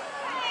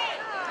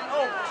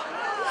 Oh.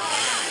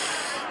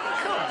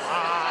 Come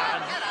on.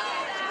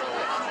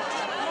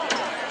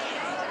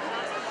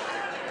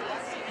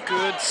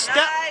 Good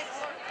step.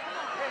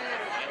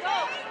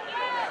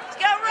 Let's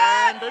go,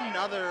 Rod. And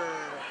another.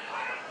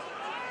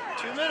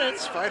 2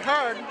 minutes. Fight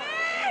hard.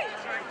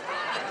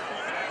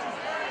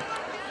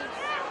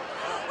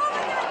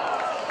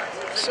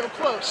 So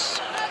close.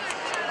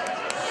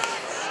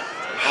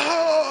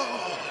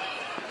 Oh.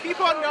 Keep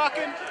on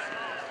knocking.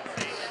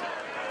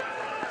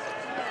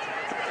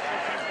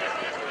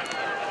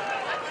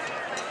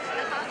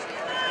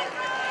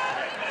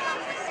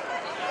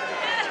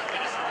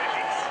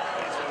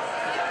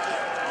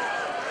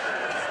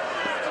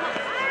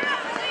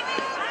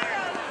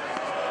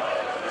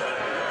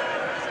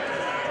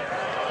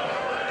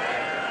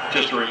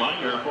 Just a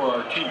reminder for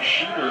our 2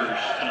 shooters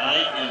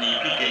tonight in the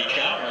PK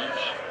Challenge,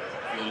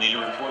 you'll need to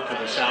report to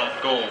the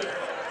South Goal. For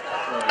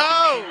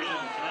our 2 shooters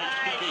in tonight's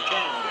PK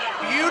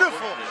Challenge,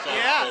 Beautiful. the South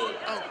Yeah. Goal.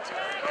 Oh.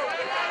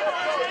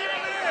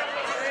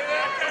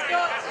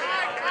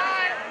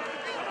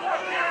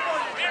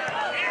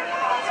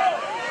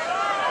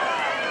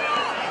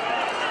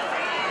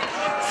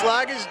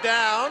 Flag is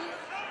down.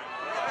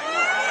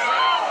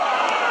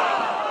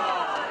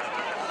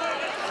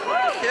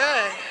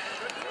 Okay.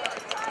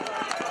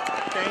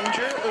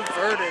 Danger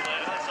averted.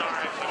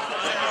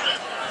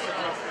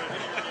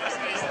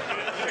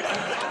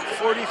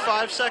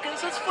 45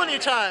 seconds. That's plenty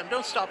of time.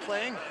 Don't stop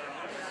playing.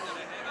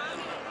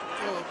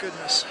 Oh,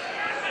 goodness.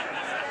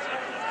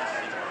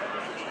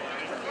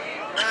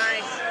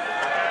 Nice.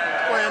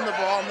 Playing the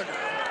ball on the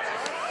ground.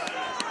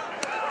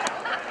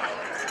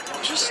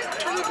 Just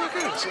turn it back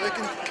in so they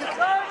can kick it.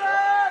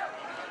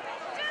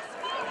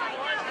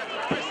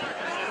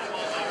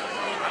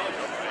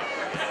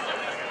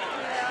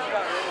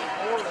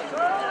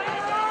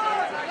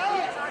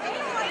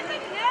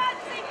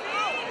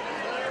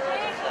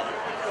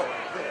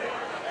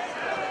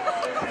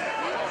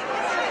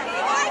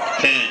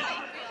 Ten,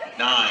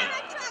 9,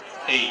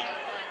 8,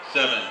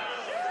 7,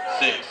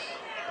 6,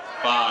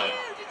 5,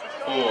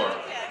 4,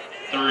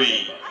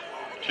 3,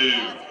 2,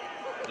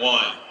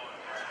 1.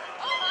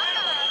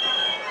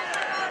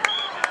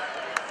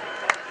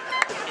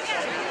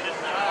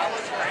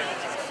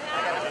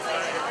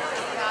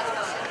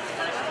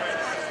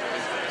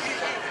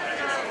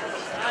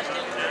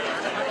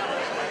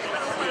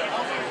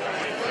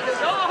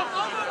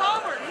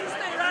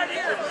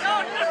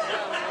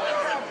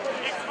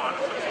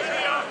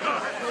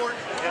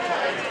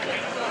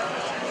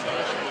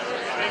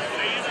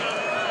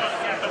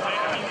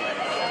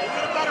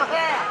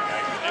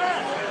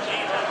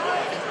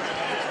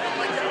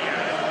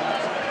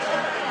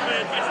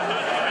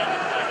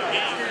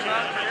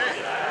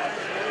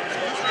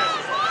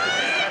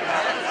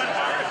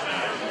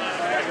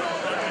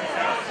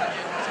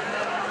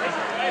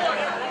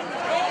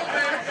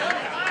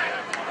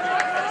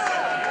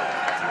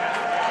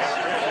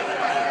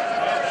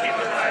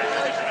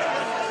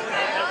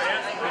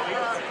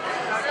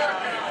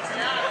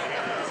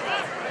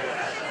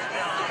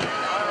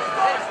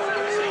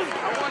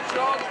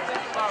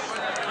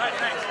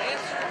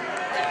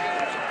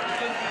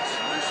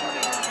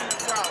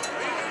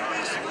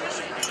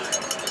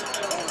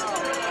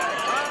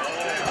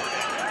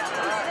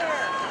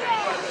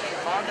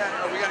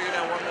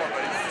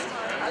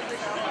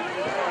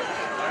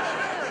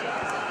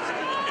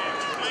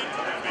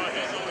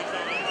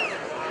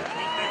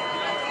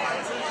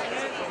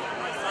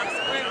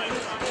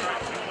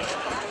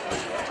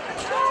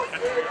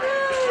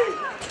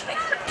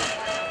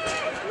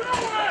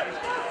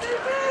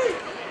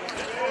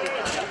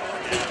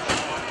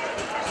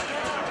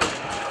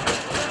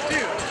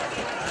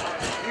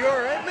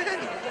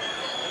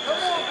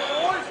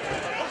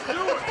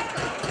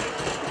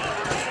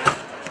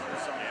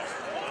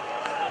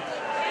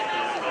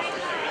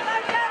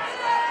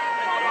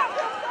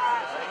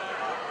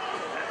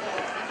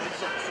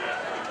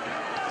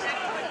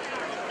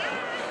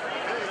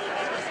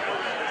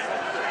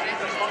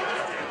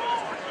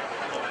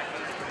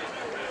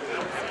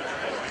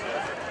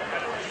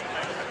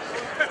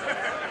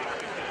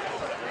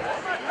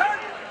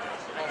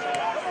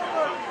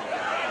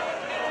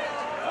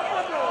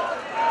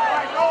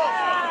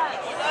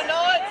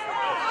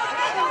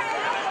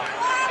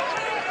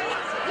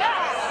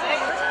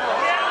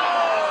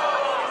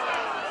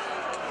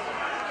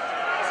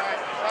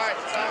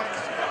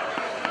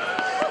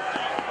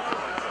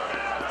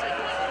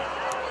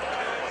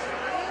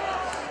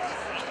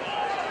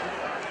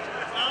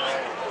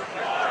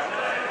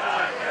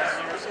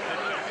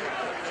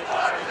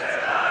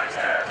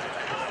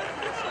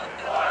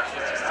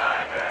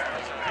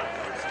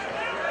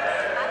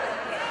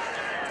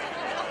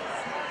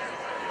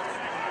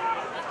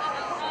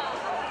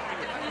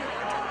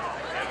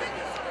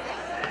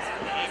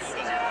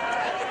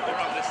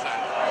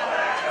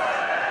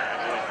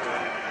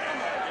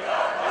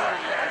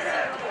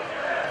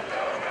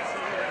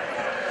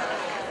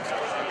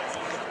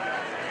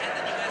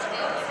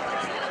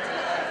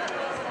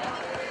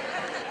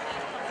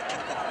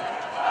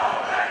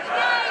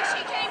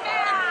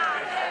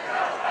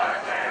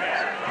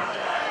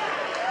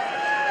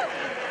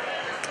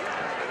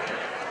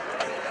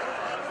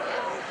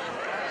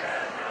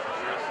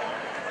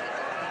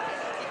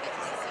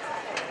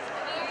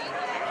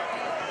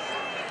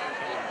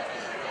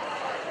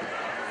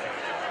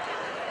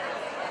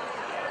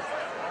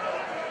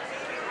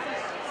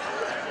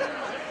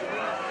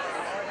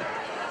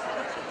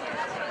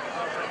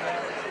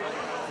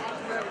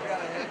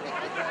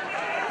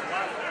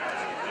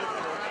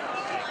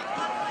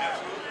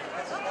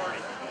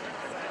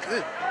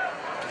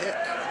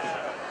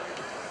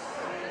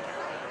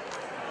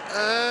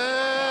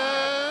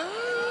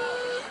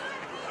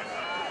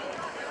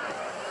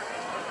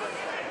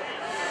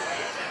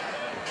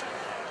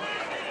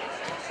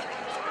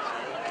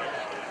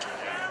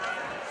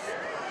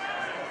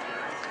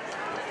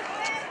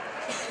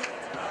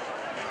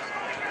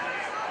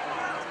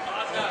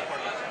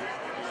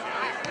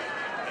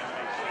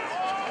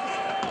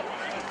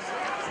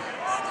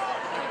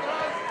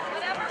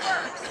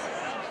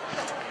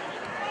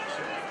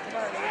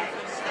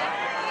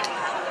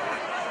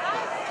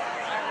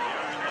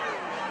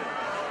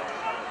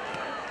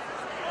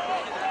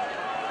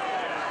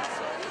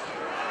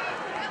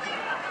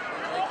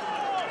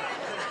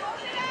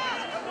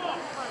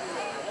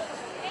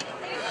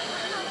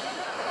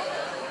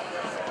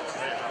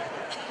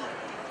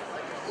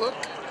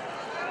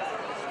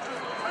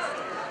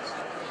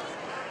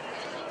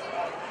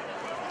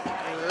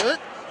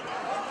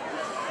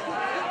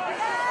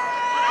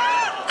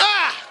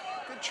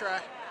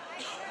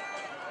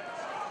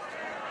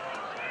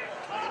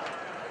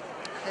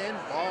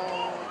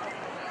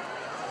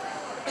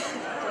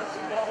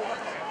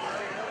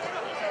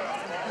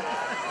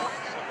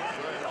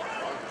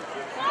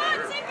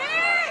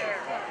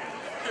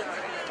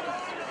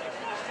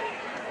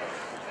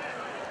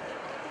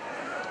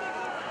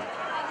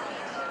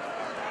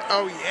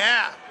 Oh,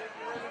 yeah.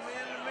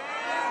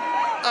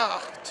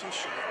 Oh, too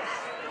short.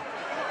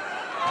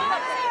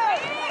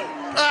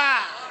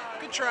 Ah,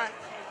 good try.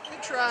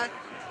 Good try.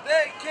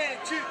 They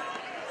can't shoot.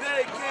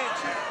 They can't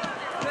shoot.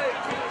 They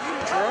can't shoot. You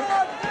drunk?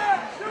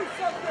 Do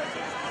something.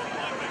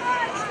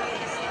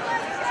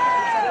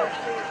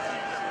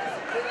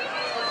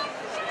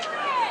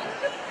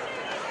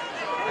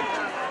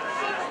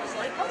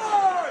 Come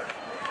on.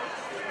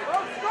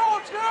 Let's go.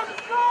 Let's go.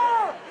 Let's go.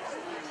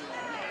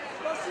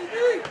 Let's see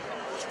me.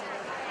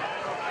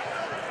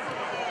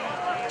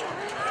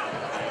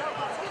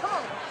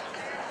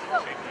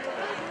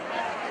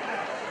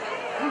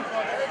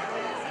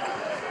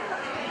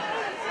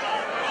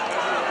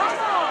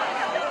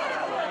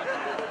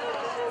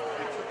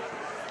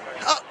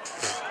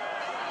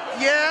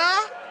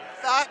 Yeah,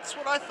 that's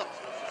what I thought.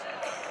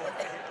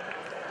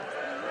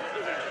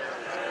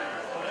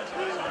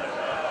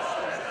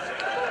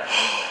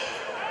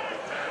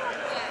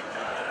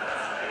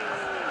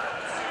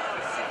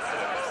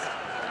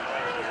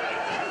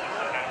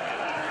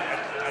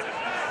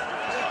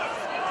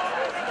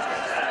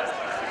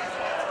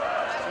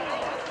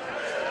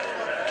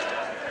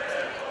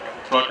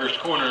 Rockhurst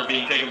corner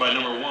being taken by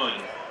number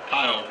 1,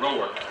 Kyle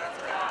Rowark.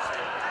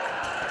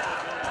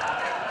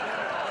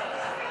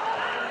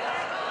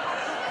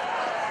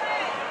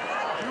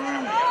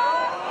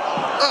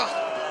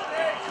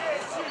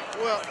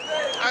 Well,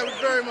 I would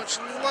very much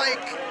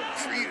like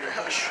for you to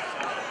hush.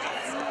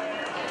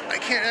 I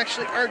can't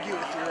actually argue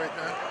with you right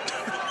now.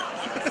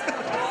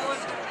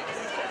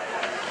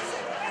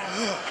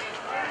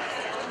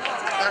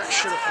 That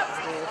should have been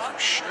a goal for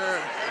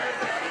sure.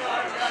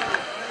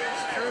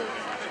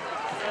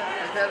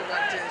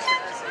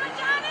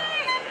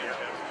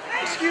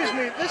 Excuse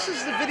me, this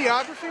is the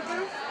videography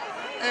booth,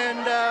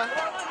 and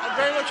I'd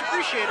very much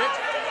appreciate it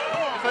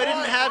if I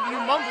didn't have you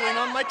mumbling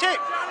on my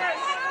tape.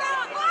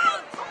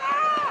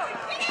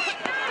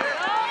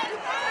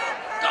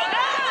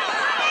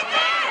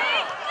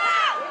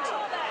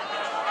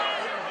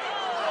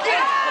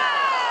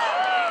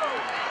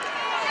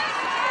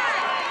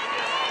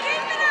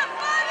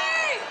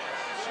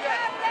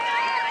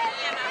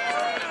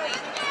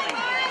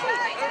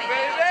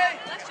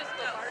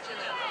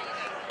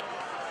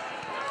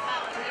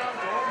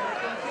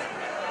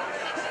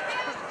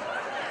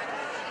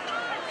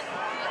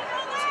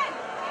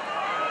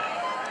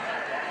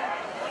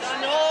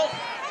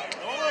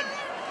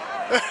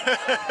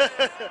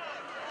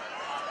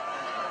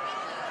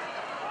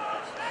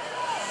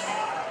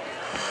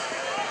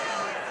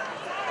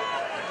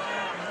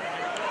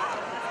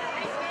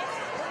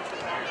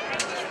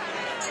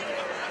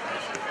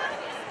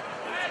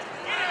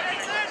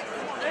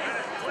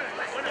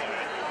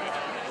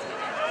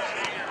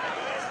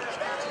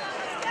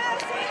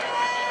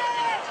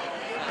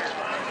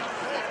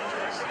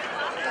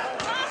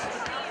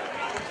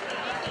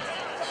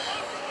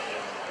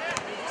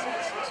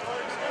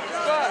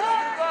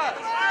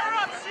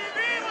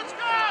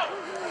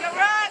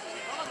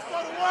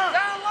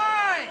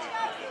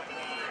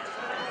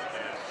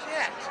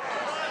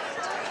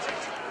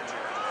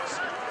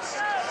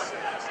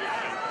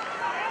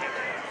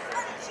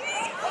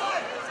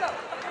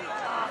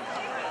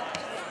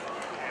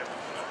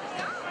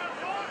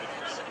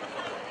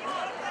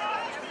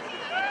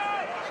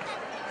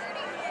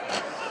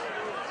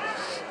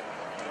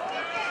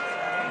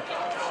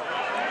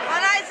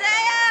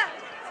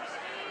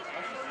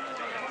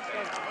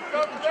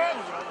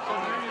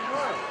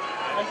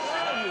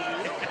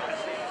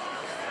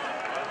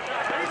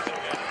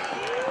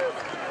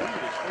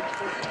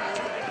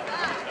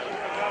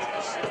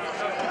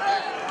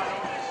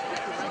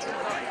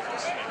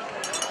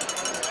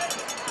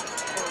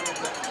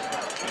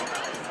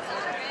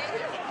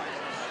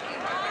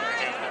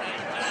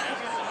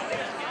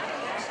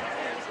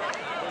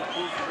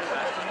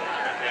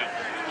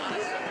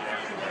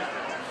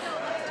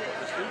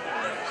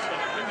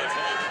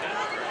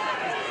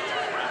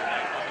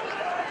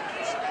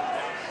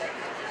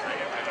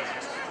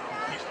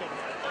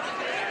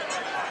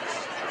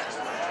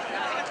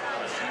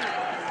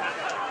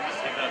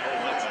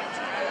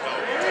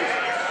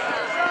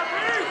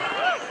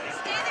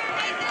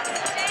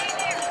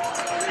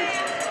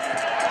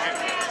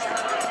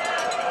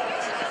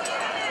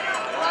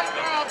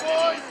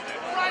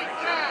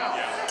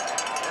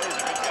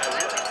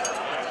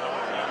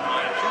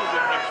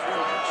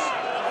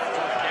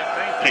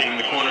 Taking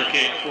the corner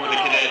kick for the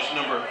Cadets,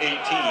 number 18,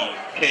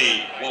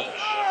 Cade Walsh.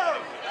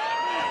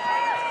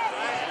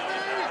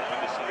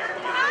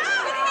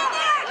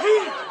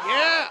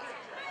 Yeah.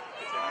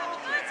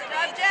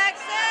 Stop,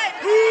 Jackson!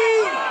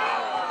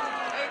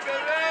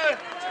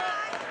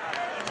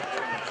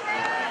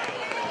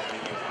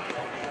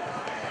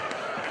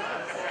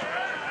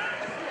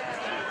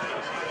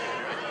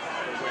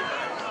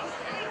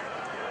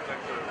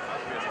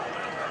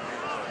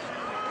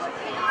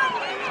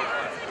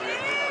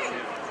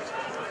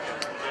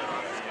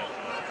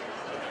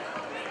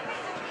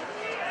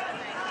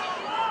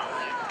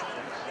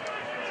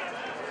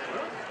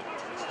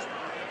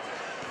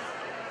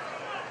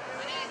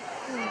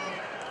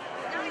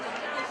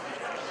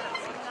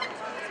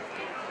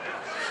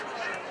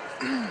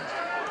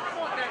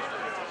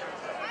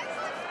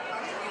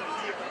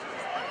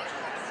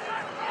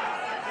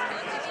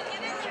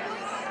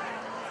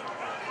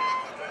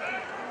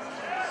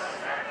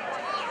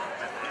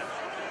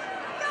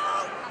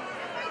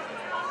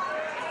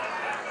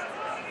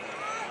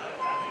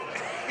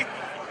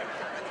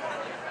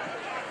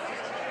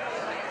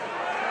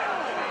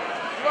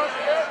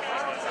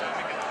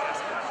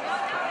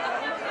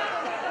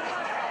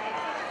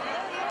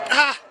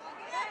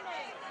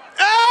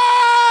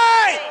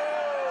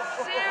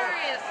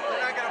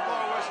 They're not gonna blow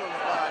a whistle in the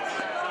box.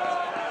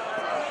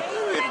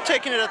 We were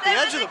taking it at the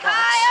edge of the box.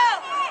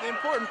 The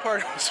important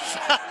part was a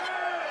foul.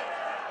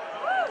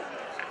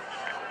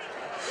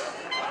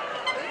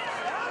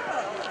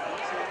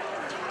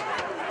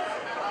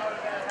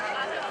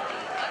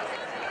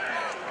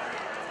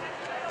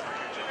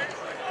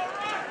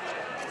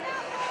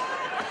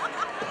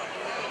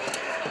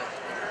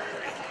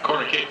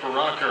 Corner kick for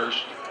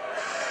Rockhurst,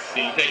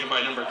 being taken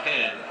by number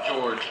 10,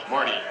 George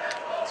Marty.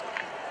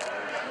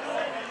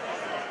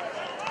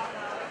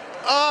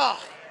 Oh!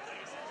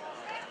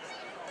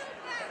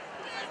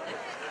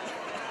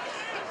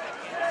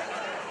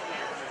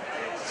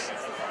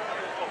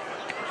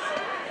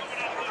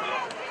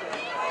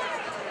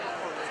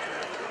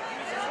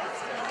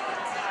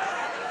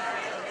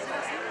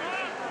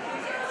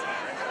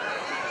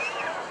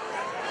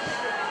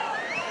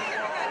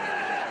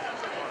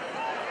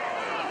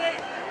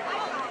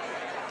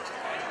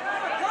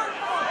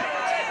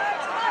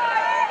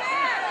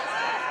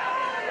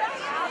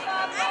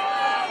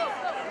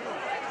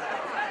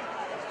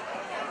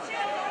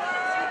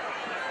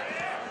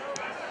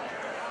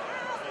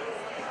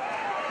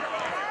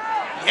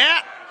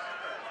 Yeah.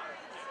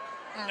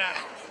 Nah.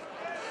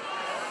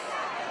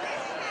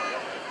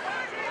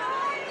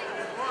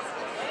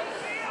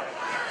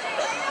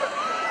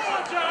 Come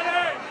on,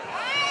 Johnny!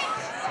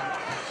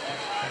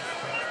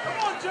 Come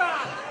on,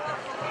 John!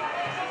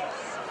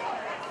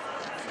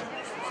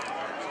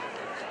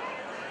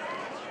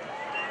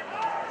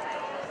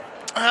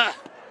 Ah.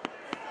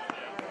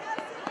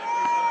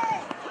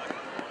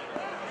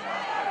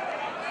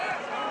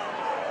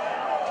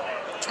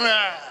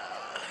 Ah.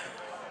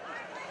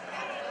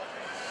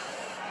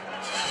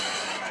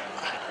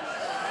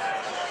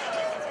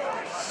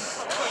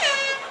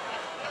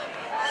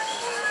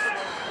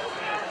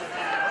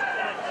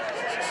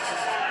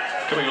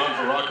 Coming on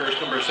for Rockhurst,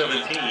 number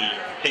 17,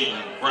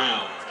 Peyton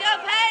Brown. Let's go,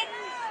 Peyton.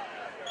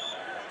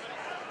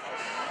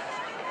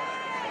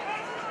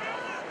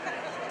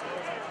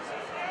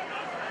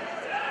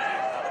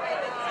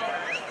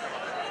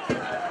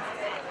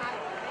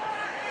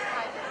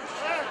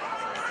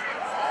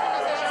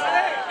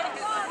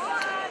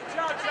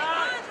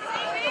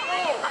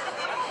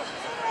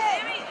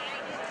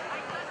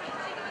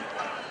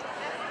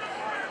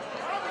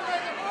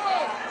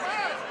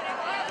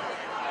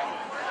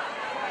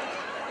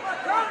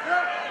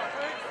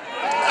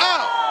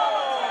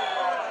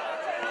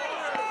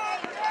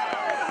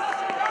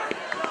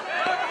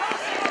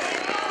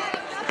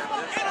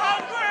 Get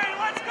hungry!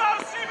 Let's go,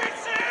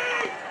 CBC!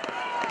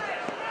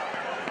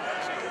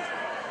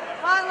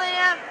 Come on,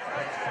 Liam.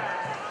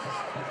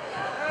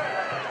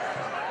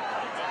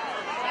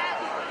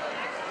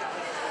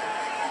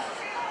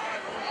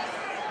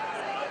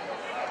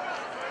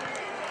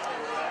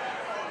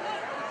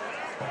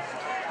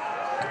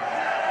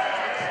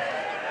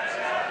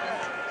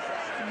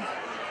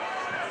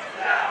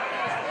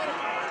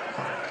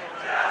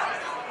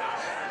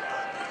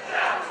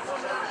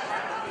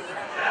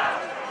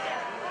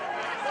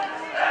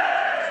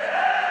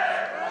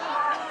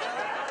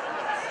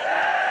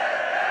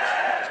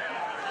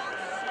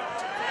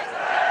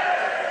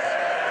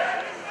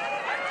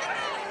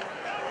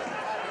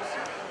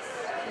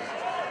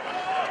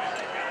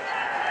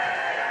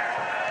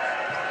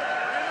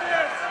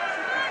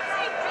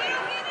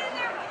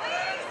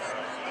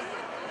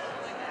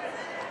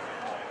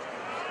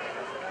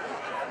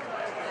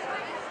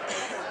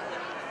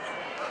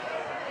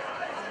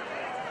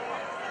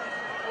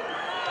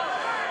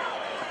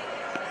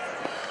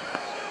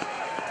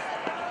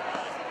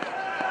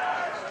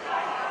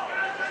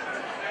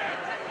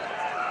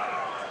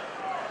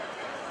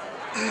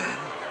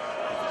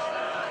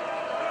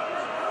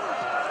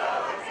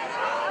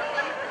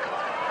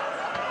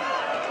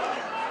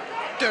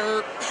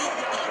 Dirt.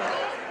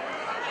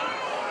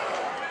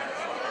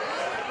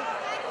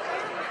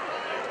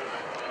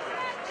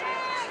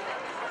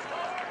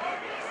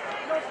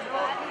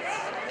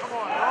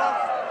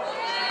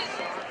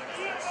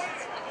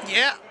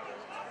 Yeah.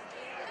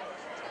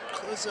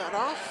 Close that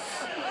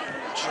off.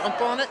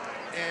 Jump on it.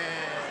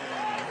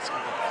 And it's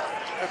gonna go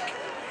back. Okay.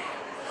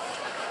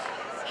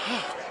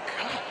 Oh,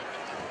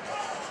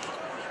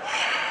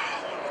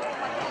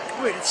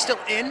 God. Wait, it's still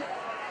in?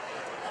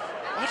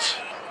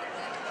 What?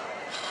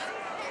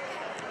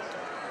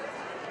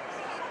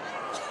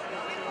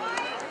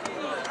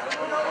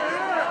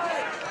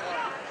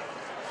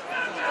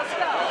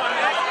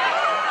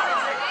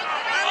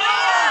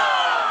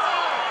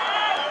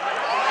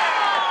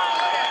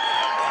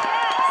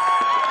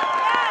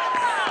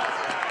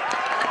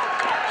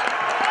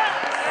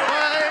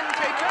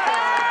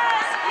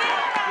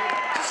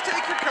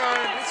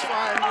 It's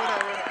fine,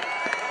 whatever.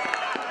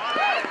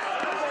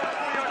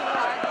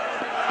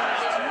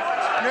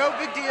 No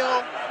big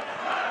deal.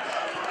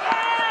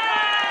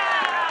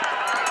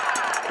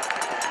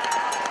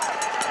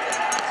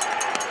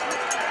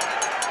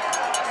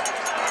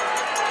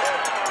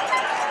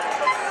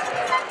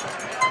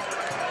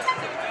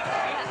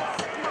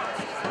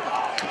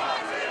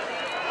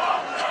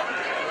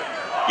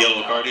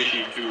 Yellow card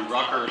issued to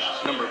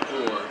Rockhurst's number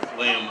 4,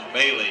 Liam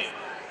Bailey.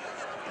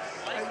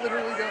 I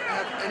literally don't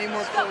have any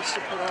more clothes to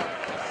put on.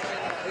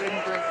 I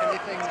didn't bring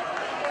anything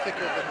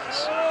thicker than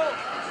this.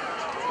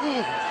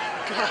 Oh,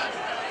 God.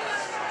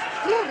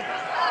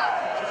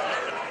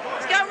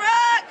 Let's go,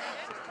 Rock!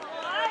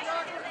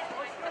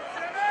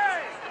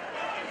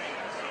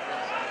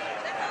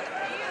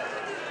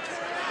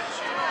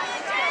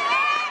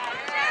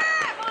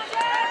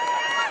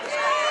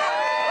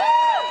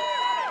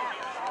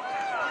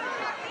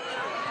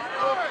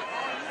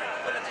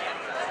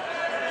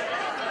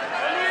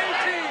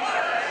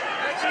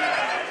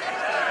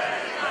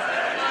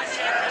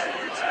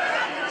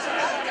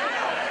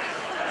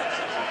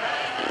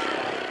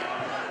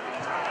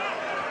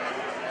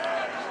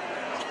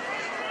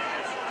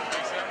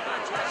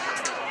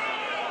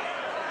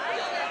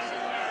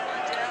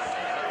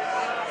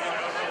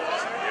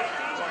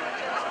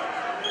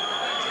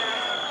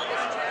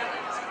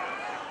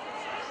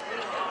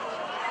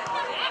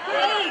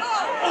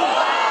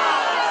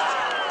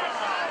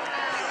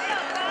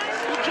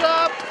 Good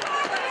job.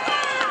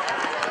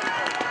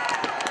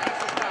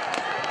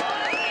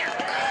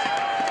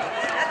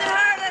 Nothing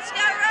hard, let's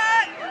go,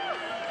 Rock!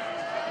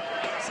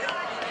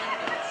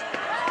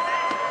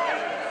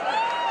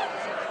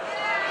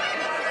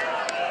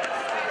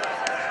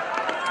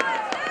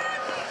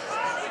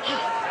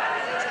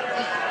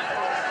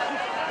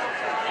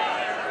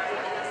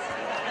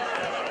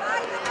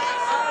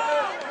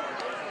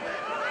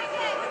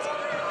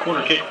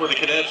 Corner kick for the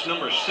Cadets,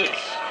 number 6,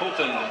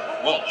 Colton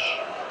Walsh.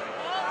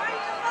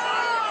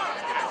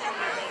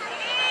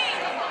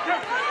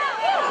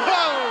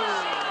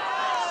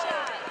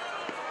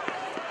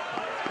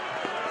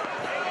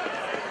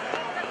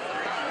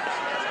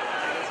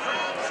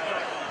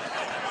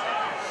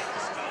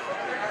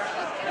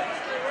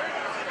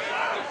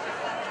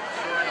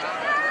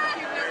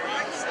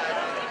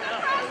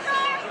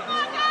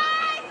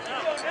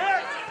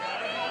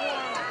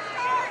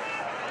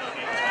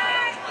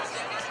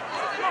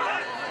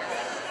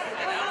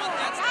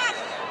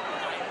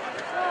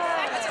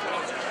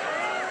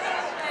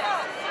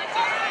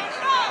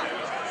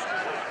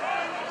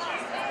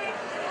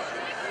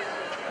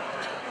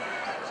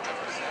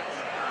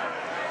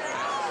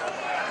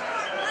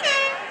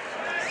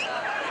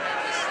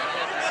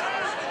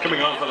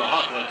 Coming on for the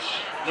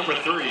Hawklets, number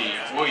 3,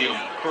 William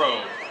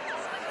Crow.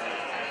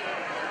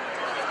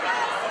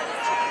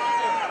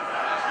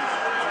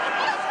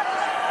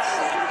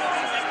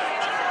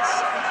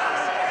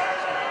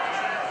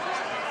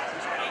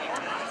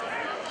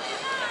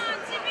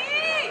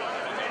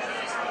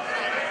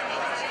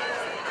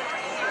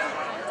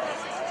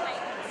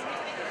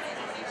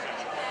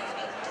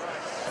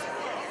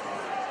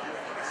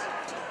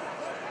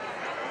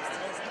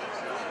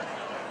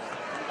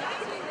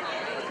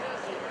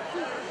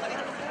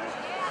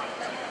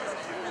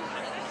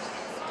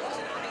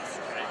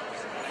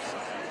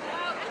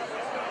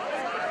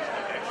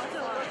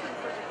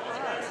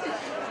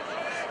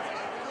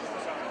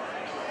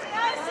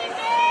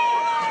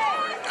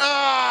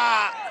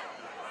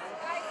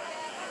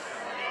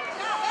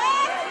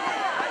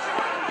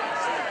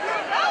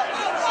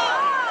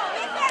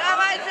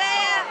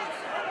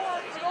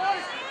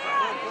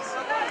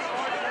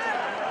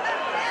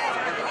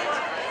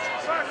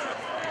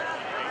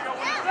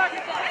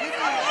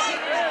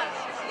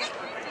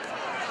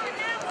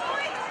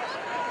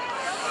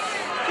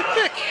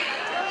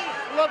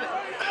 Love it.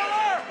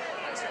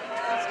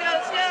 Let's go,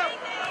 let's go.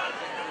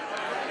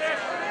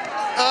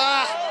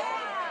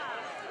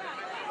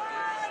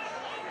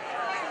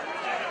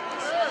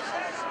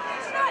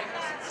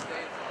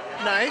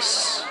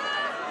 Nice.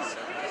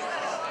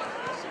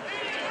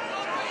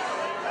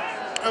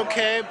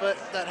 Okay, but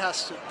that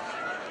has to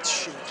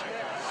shoot.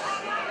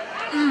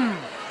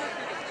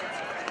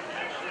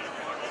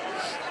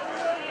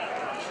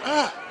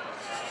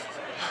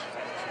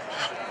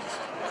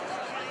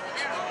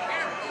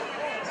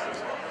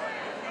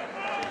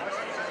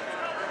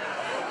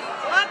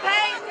 One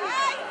Peyton.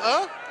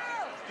 Oh,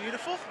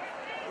 beautiful.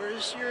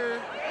 Where's your...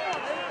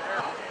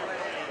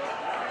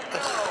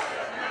 Ugh.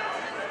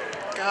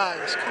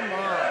 Guys, come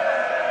on.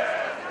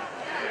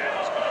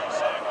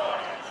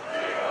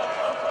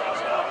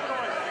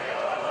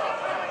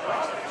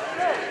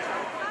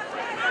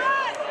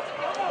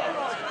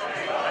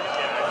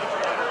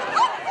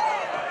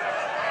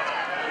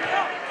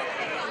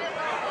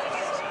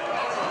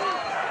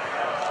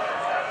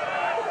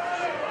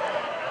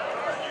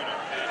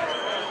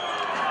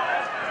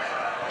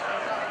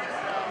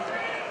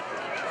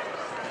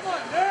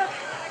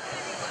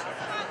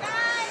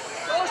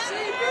 Go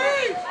CB!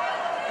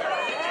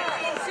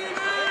 Go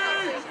CB!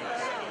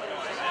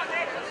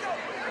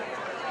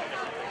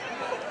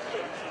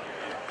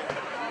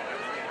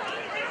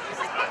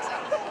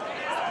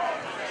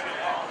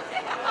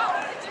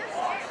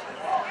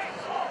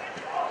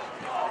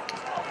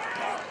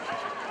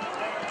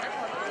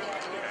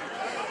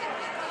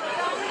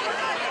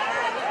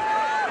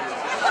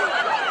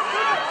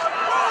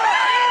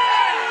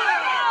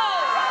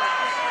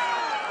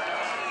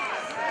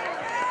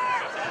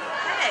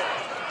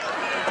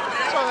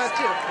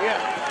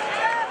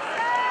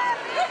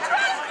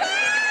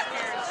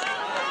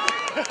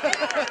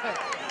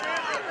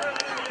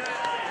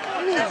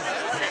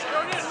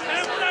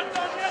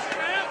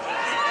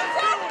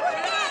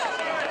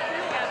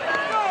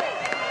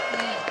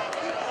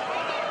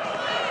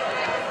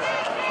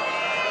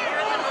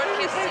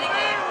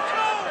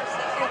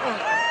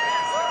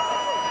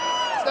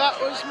 that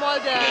was my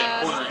Cadet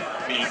dad.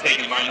 corner being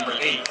taken by number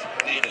 8,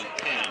 Nathan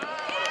 10.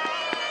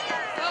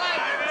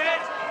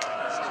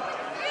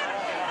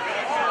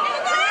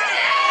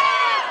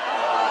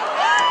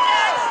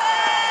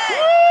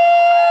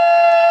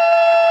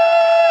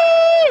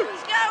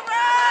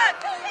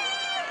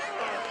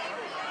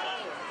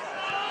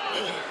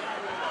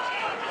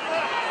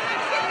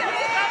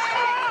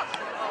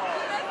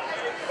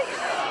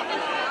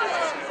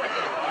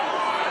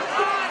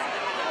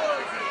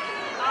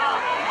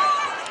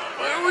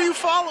 Where were you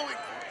following?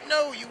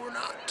 No, you were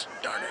not.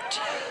 Darn it.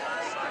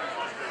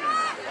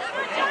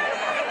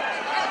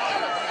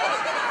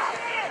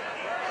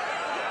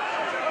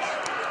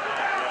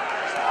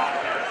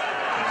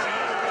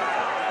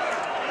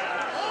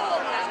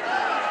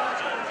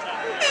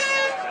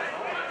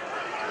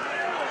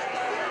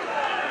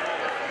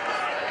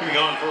 Coming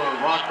on for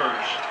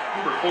Rockhurst,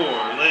 number 4,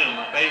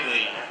 Lem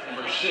Bailey,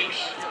 number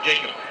 6,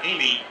 Jacob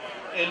Amy,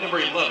 and number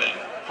 11,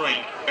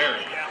 Frank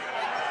Barry.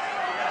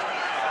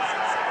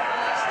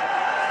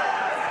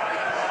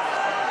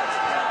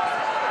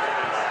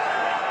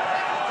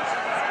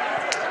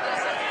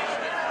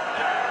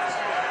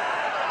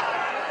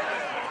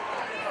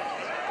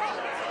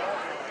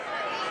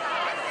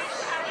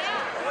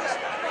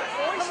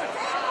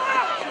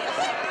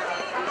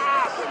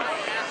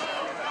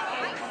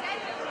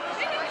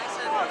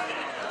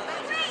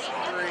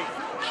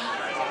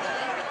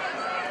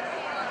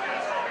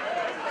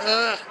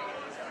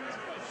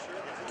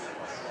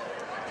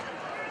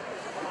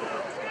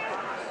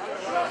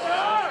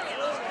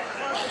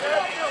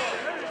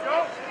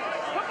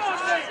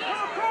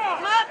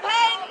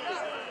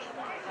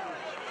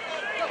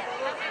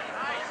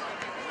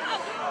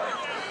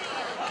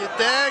 Get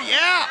there,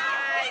 yeah!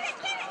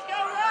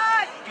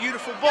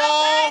 Beautiful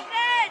ball.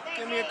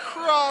 Give me a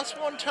cross,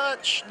 one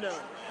touch. No.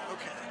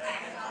 Okay.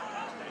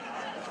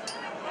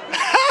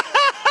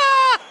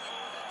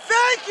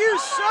 Thank you,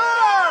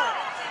 sir!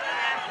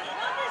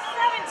 Number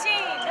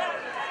 17.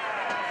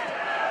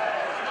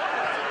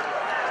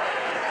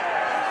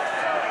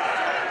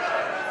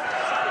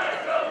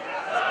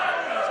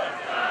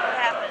 What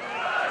happened?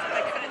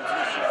 I couldn't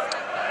push.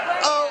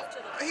 Oh,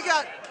 he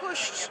got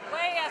pushed.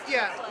 Way after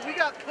Yeah, the play. we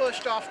got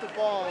pushed off the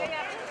ball, Way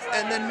after the play.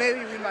 and then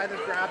maybe we might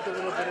have grabbed a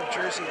little bit of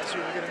jersey as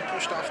we were getting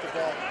pushed off the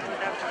ball.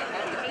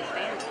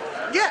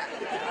 Yeah,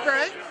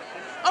 right?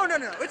 Oh no,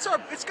 no, it's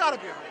gotta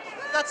be our.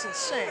 That's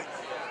insane.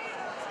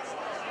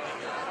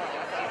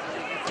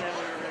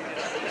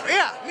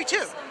 Yeah, me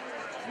too.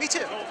 Me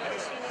too.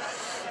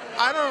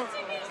 I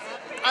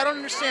don't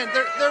understand.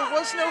 There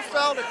was no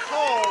foul to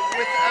call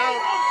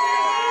without.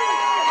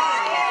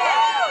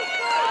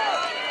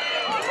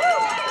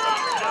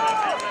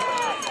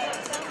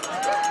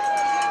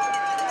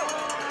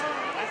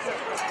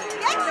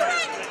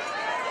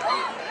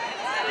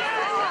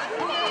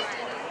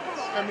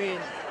 I mean,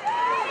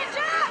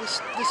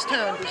 this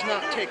town does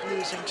not take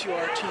losing to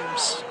our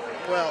teams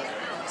well.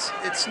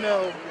 It's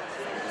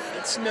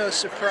no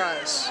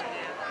surprise.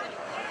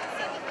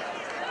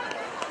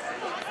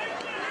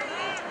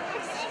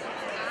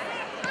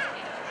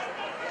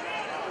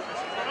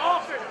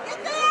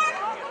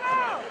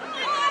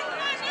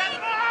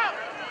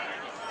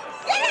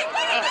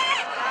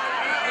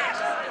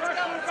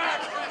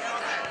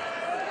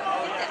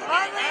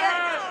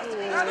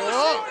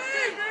 Whoa,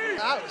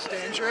 that was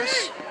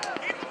dangerous.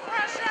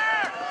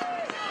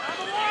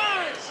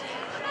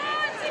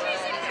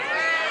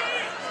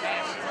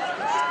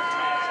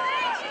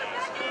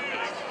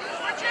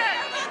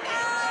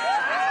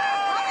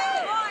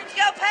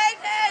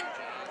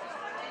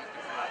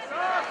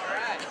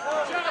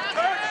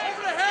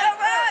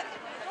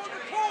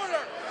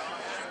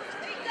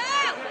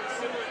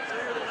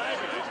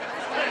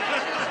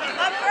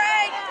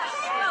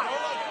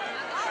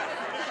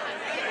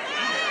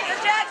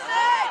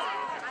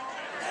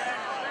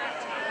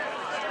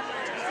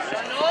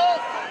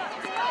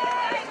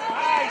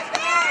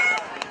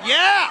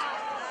 Yeah!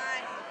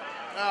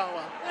 Oh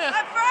well. Yeah.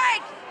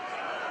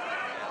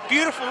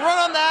 Beautiful run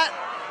on that.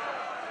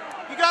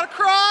 You got a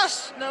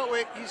cross? No,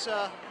 wait. He's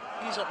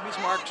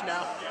marked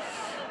now.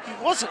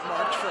 He wasn't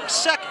marked for a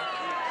second.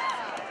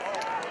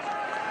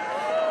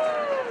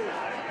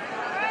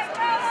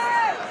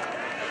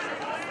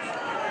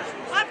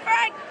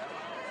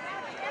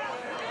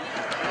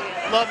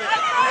 Love it.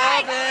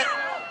 Love it.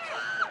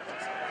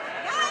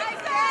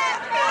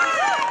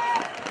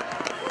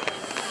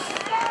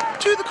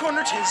 To the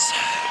corner tis.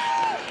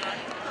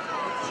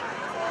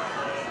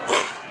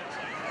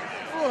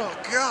 Oh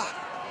God.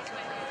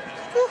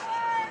 Whew.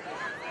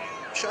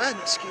 Wish I had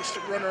an excuse to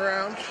run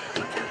around.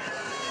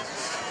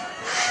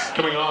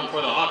 Coming on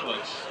for the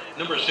Hawklets,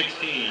 number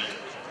 16,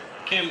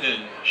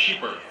 Camden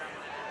Sheeper.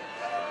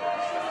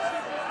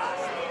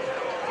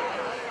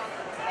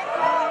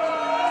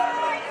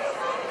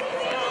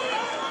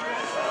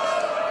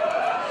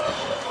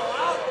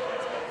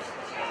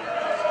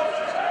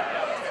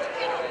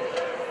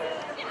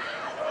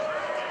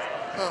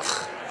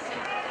 Ugh.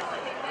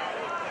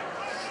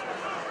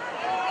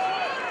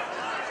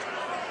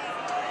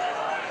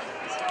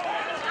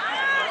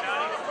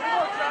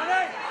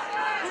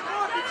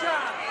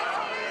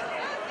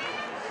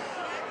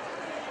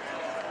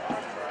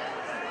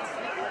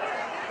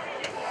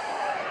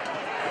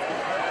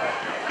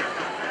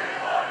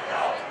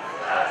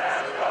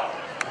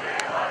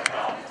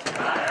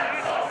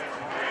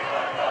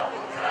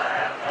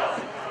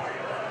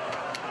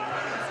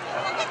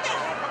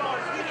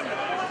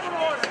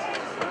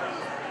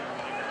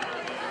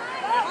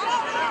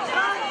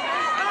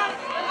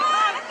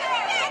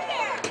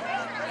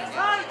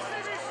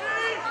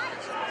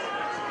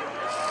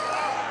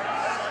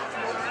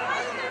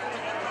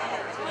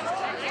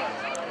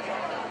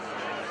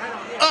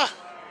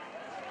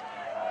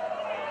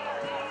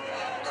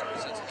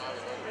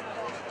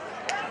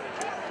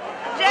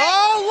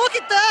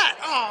 look at that!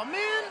 Oh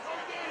man!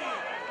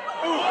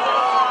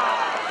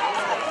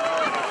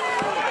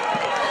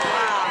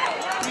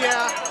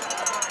 Yeah.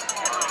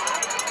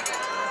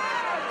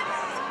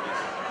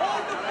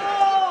 Hold the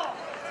ball!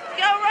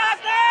 Go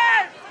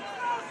Rockhurst!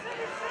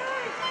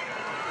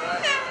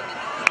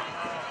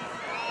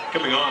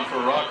 Coming on for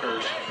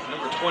Rockhurst,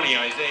 number 20,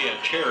 Isaiah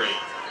Cherry.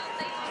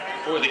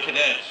 For the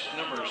Cadets,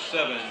 number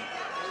 7,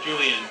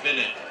 Julian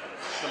Bennett.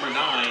 Number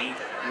 9,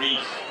 Reese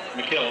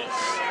McKill.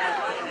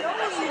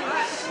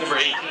 Number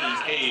 18,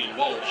 Cade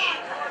Walsh.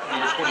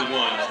 Number 21,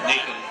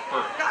 Nathan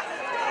Burke.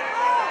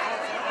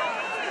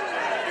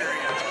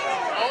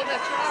 Oh,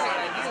 that's right.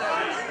 I knew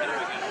that.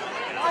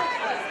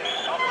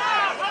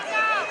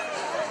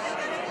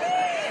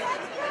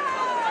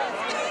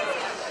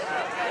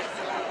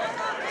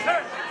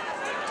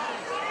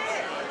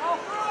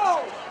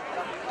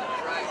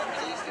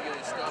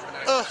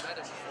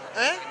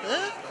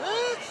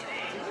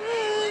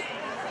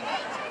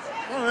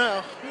 I don't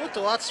know. He looked a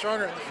lot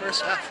stronger in the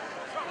first half.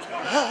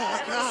 Oh,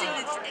 God.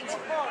 It's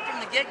from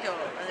the get-go, or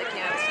they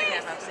came out in the second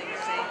half, I'm saying the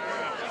same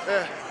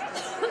thing.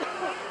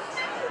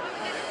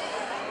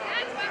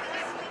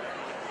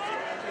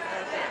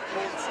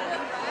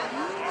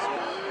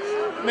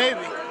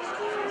 Maybe.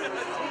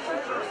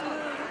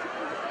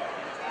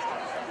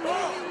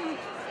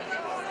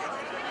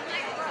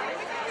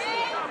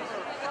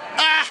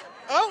 Ah!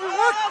 Oh, it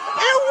worked!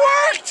 It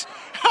worked!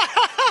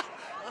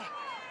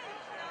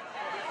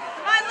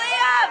 Come on,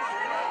 Liam!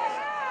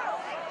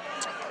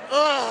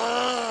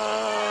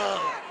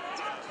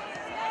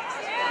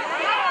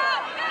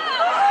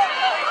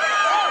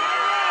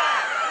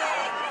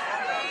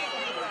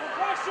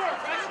 Pressure!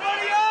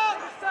 Everybody up!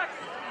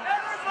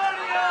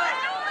 Everybody up!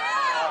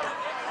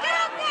 Get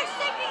up there,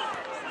 Sticky!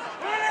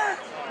 Winner!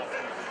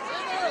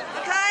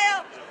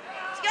 Kyle!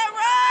 Let's go,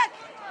 Rock!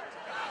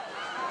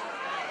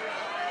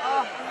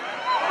 Oh.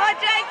 Come on,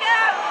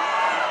 Jacob!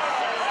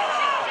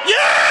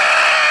 Yeah!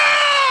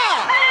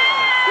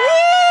 Woo!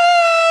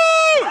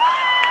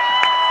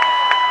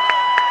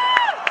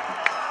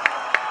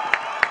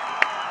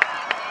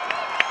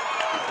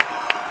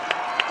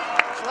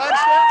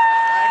 Flags down.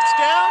 Flags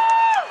down.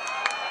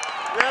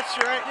 Ref's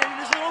writing in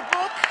his little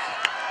book.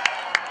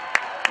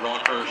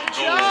 Rockhurst Good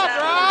goal job,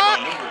 scored Rock.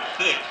 by number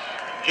 6,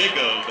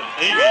 Jacob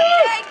Amy.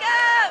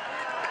 Jacob!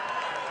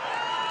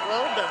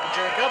 Well done,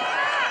 Jacob.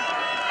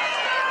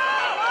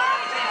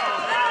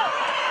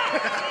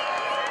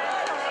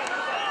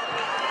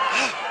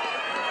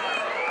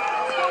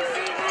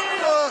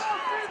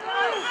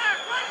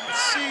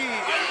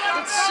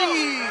 Let's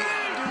see.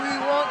 Do we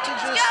want to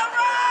just Go,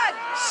 Rock!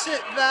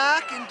 sit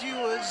back and do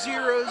a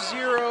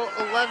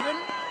 0-0-11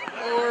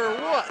 or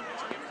what?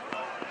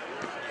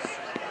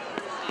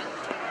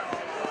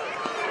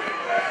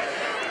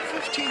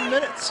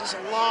 Minutes is a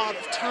lot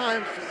of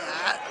time for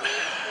that.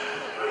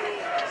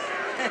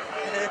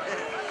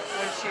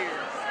 One cheer.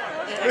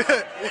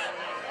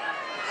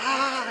 I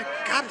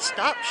gotta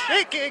stop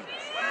shaking.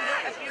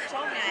 If you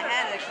told me I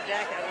had an extra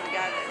jacket, I would have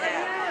gotten it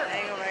now. I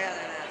ain't gonna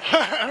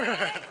other than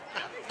that.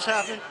 What's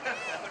happening?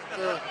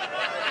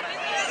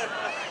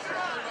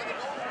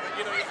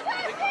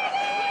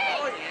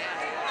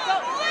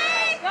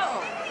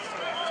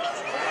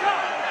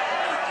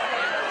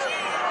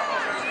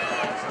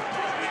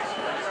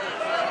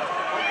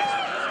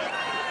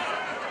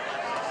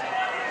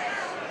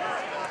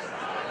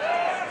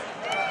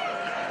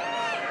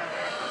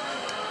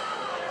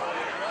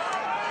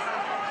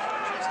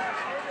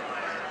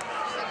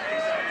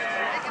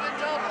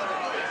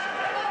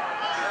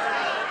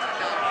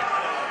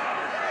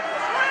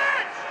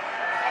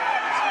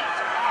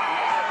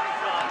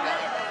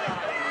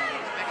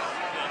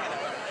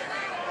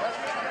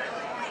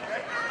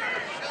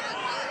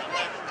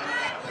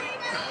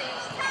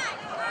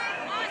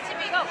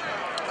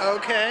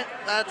 Okay,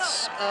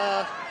 that's,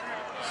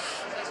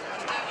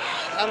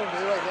 that'll do,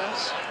 I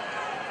guess.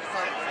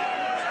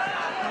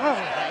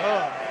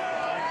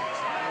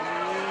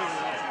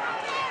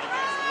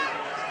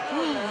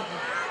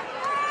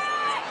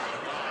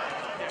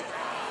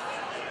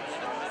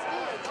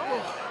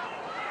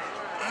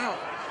 Ow.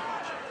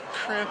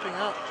 Cramping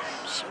up.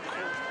 So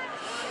cool.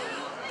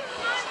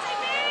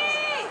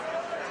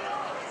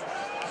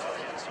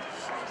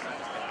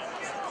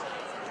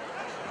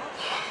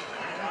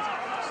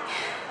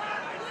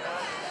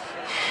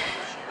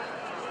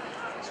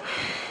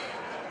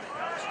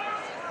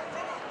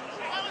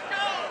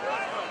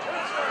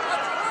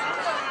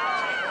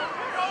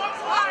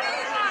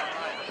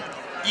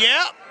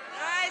 Yep.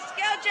 Nice,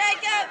 go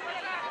Jacob!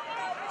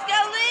 Let's go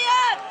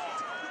Liam!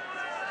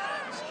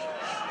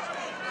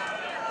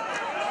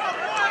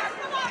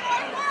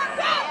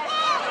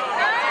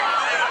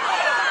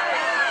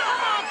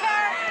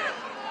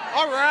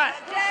 All right.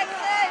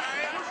 Jackson!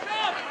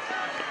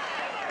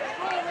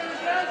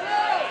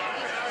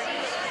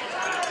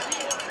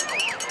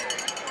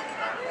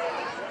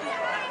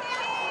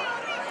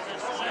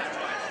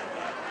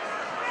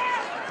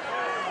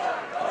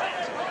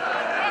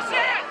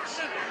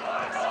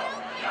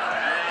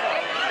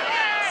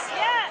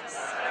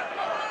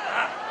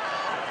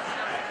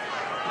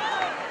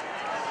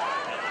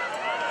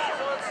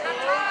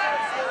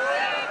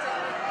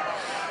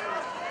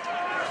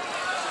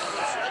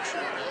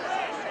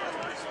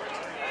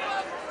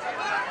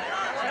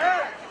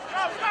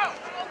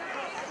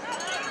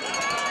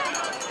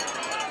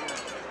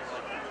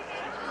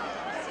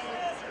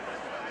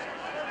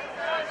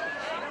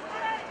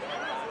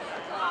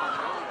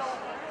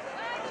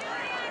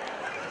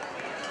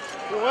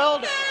 well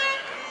done.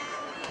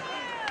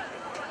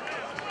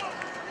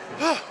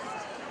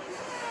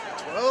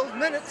 12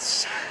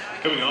 minutes.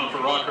 Coming on for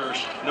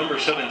Rockhurst, number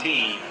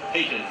 17,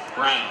 Peyton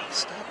Brown.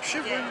 Stop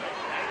shivering.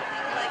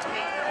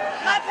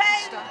 My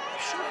pain. Stop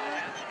shivering.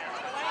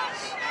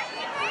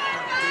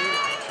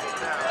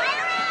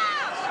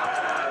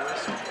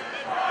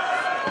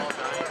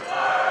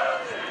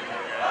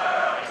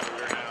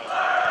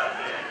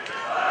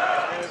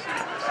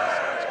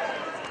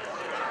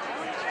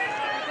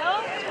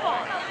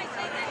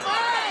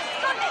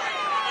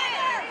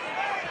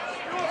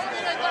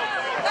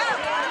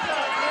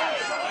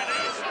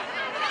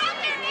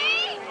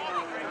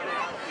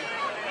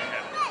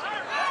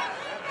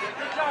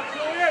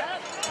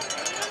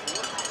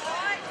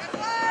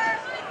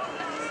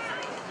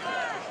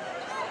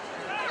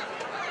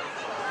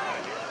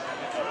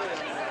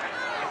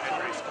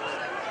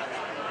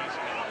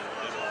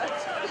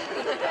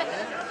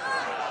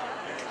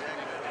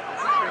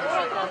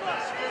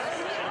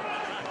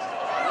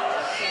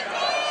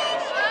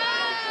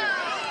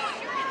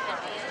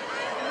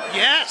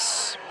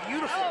 Yes,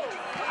 beautiful.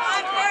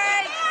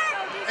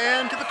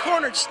 And to the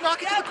corner, just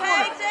knock it to the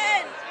corner.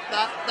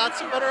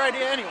 That's a better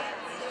idea anyway.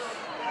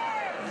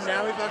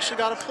 Now we've actually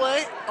got to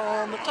play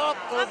on the top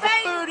of the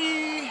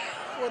 30.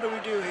 What do we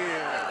do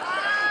here?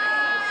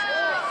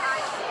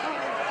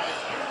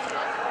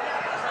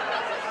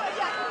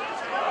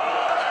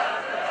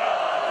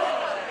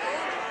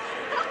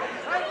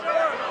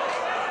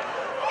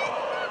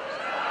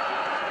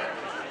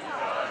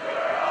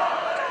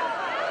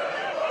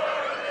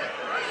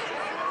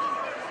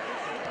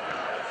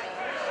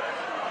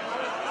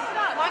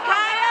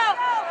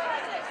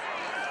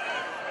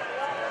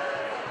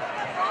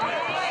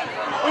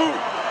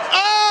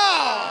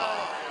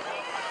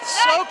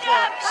 So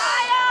close.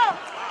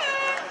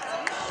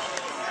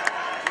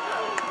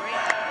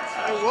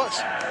 It was.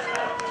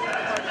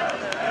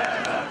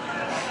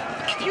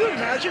 Can you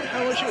imagine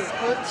how much it would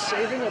hurt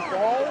saving a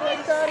ball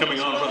like that? Coming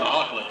on for the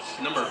Hawklets,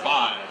 number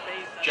 5,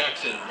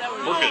 Jackson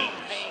Morgan.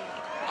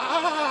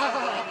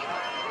 Ah.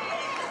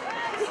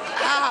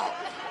 Ow.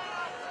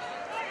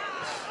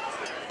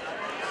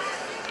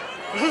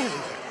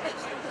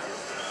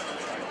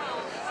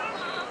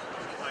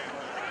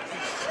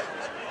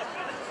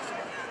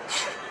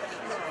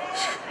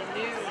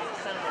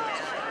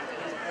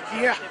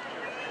 Yeah.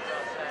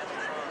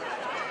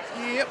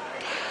 Yep.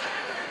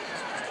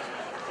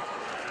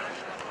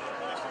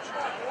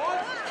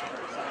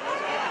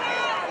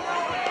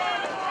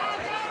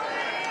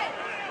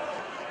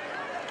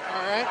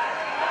 All right.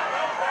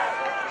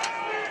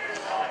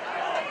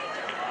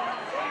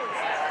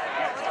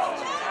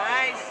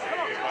 Nice.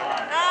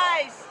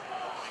 Nice.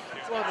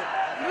 Love it.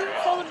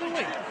 Call it the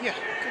wing. Yeah.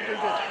 Good.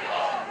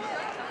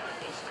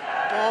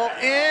 Ball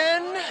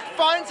in.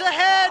 Finds a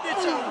head.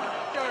 It's over.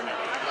 Darn it.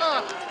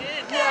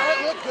 Yeah, it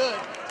looked good.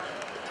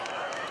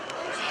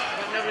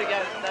 But nobody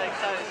got that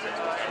excited.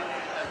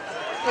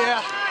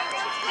 Yeah.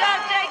 Stop,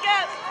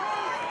 Jacob!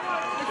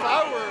 If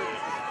I were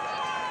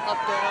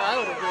up there, I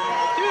would have been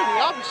like, dude, he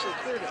obviously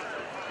cleared it.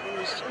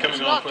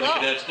 Coming on for the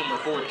Cadets, number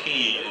 14,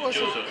 It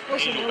wasn't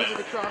Joseph over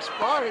the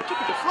crossbar. It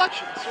took a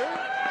deflection, sir.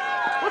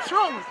 What's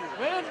wrong with you,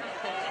 man?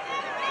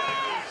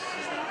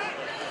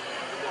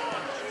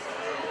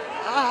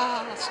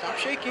 Stop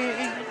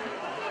shaking.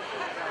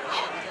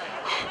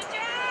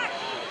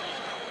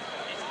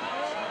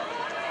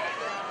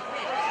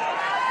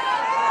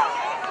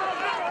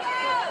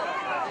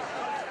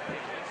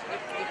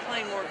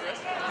 More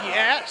aggressive.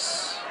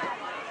 Yes.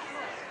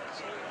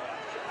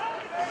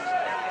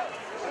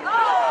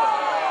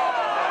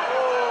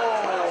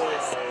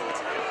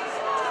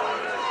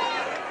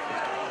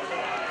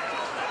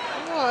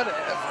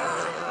 Whatever.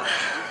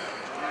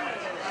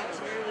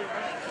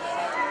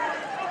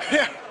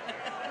 Yeah.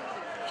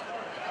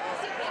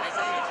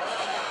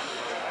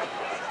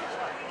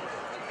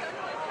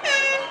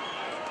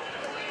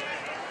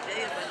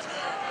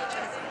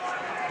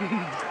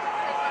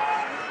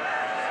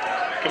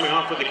 Coming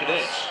on for the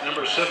Cadets,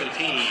 number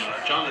 17,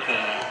 Jonathan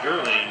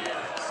Gerling.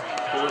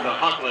 For the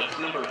Hawklets,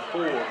 number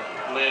 4,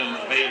 Lim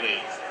Bailey.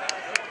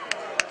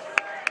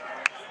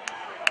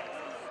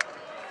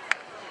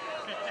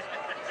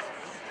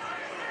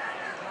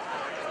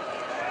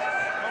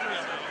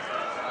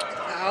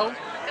 Ow.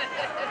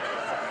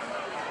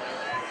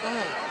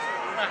 Oh.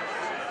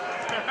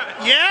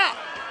 Yeah.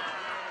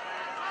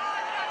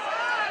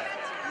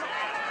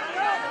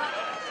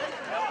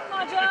 Come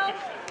on, Joe.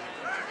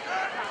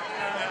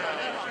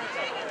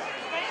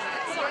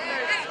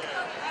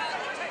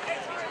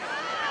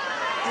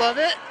 Love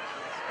it.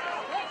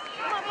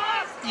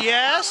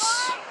 Yes.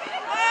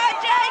 Oh,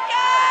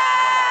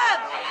 Jacob!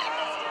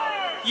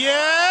 Yeah.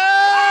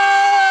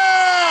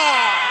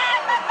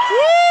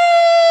 Woo!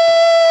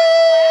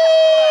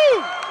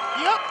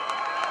 Yep.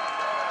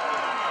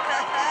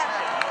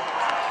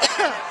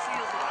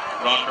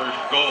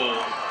 Rockhurst goal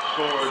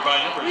scored by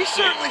number 6. We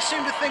certainly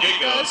seem to think it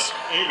Jacob does.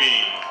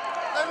 Amy.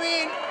 I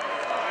mean,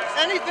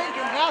 anything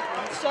can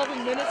happen.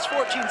 7 minutes,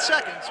 14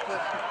 seconds,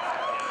 but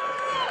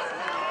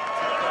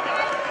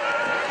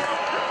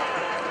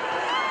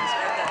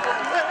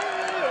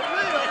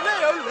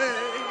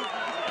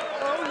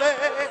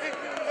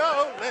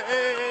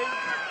away.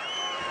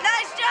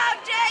 Nice job,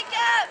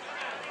 Jacob!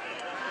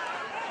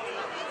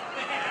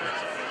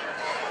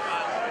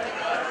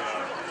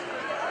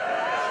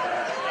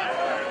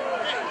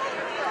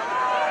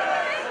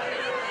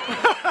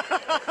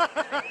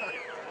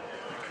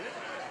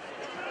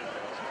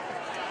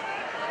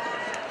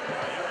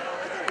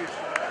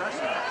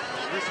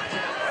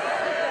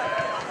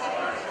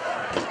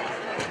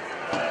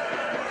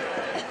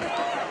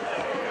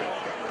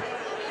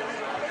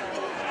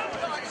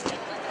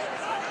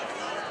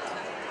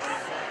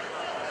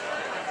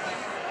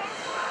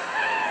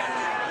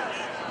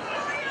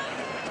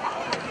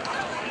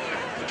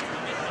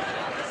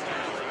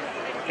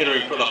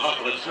 Entering for the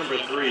Hawklets, number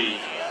 3,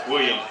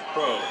 William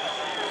Crow.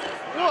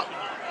 Well,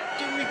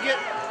 didn't we get...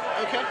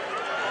 Okay.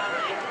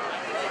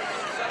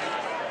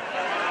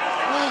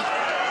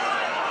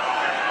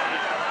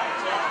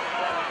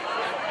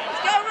 Let's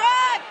go,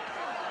 Rock!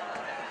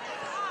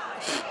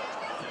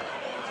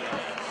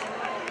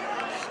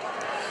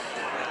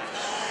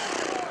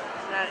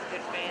 Not a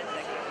good fan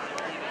second.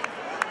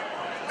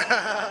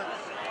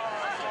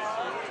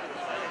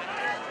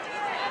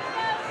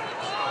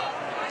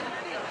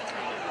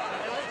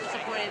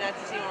 Disappointing not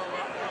to see one of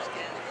Rockhurst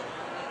again.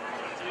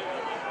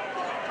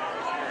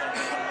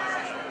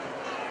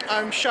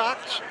 I'm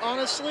shocked,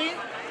 honestly.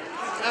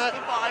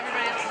 Football,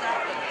 everybody else is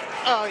out.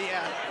 Oh,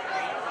 yeah.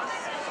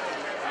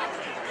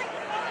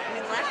 I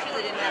mean, last year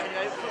they didn't have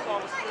anybody. Football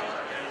was still.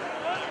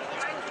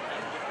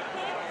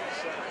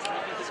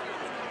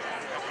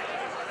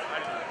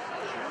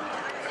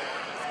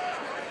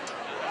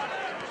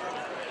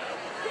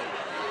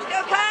 Go,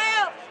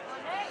 Kyle!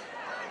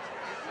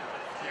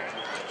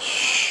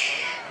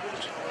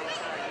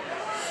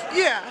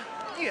 Yeah,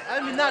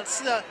 I mean, that's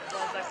the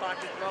Balls that clock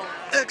is rolling.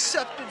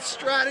 accepted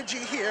strategy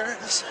here,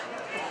 is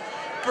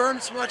burn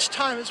as much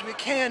time as we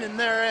can in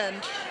their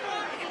end.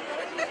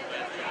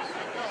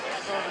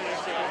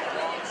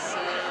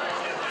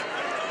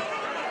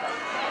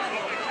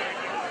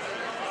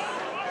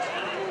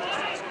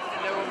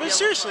 But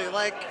seriously,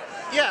 like,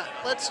 yeah,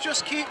 let's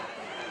just keep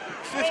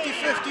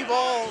 50-50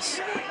 balls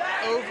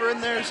over in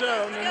their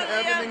zone and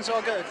everything's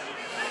all good.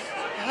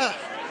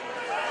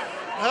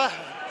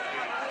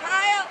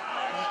 Kyle!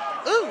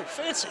 Ooh,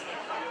 fancy.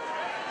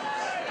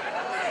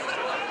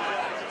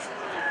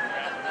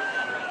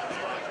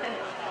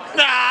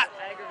 Nah,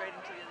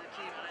 Aggravating to the other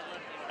team, and I love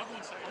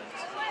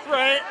you.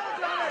 right.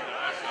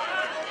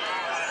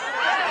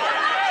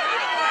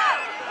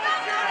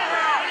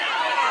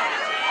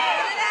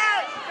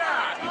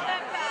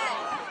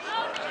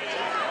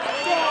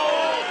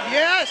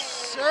 Yes,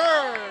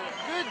 sir.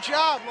 Good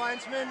job,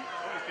 linesman.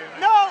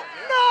 No,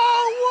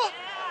 no.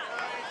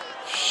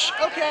 Shh,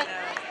 okay,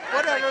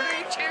 whatever.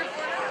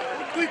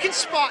 We can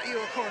spot you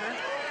a corner.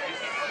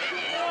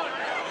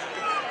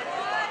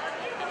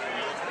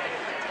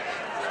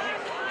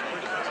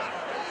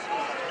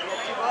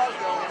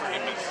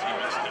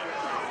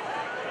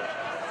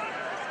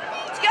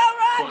 Let's go,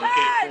 Corner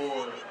Rockhurst! kick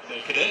for the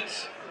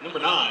Cadets, number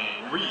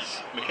 9,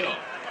 Reese McKell.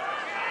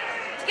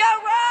 Let's go,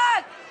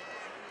 Rock!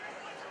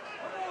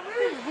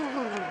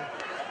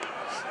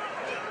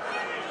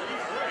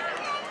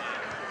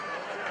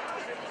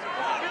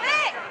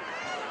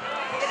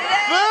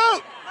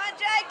 Boo! Come on,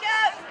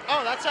 Jacob!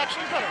 Oh, that's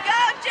actually better.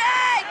 Go,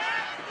 Jake!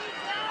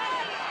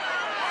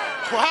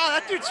 Wow,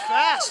 that dude's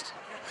fast.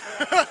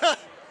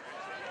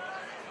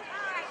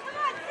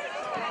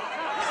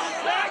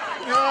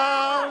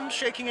 I'm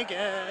shaking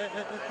again.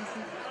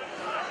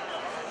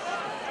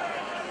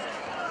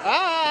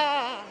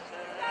 Ah!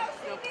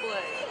 Go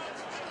play.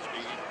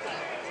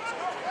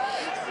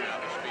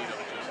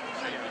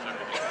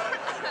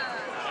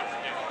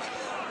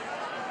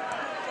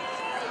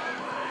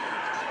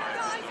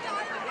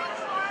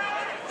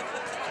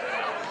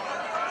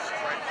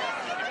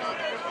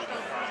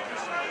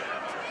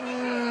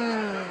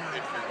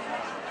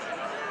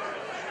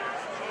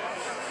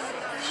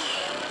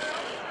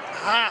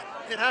 Ah,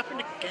 it happened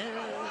again.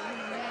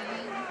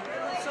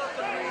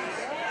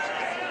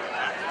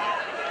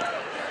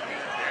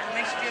 It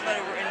makes you feel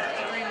better. We're in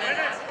 3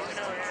 minutes. You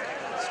know,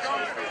 it's strong.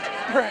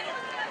 Right.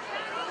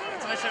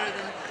 It's much better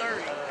than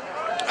 30.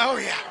 Oh,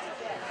 yeah.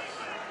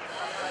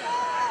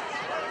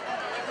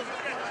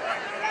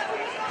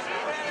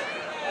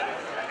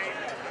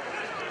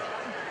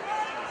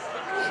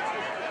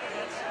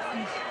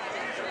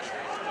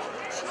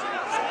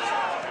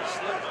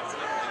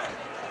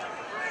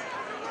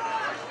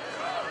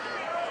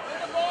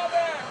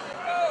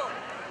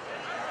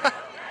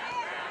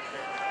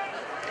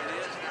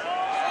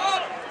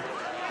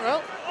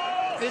 Well,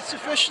 it's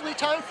officially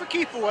time for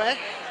keep away.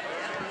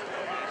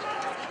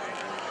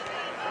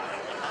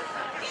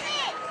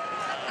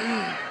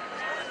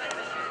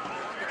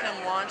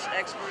 Become launched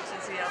experts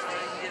and see how far you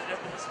can get it up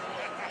in the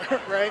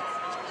snow. Right?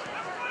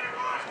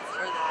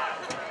 Or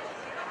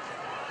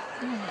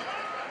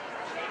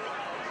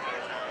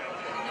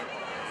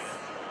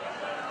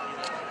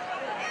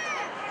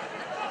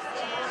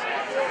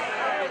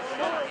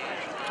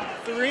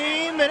the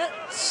 3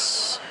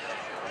 minutes.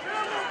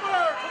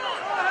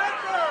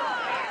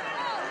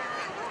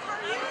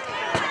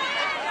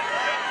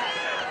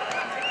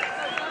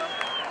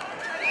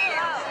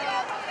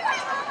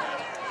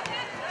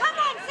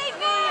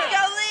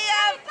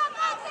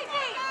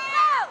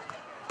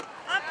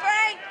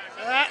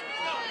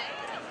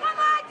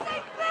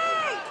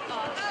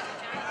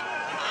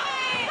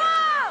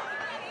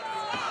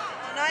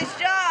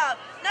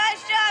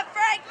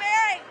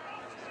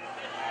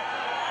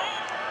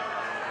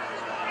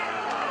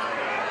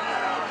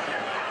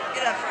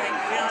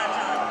 We don't have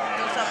time.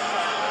 Go stop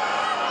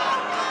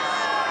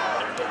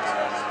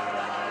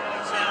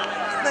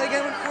and Then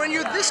again, when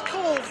you're this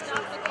cold,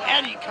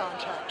 any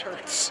contact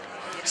hurts.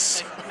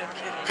 yes, no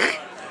kidding.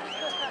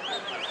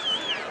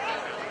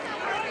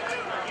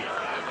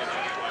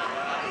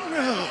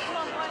 No.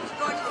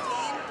 Going to the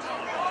game?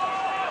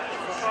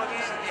 Football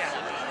game? Yeah.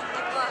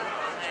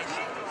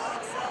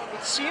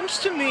 It seems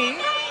to me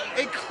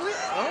a clear.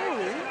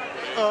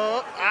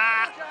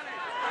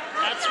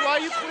 That's why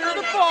you clear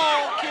the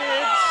ball,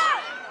 kids.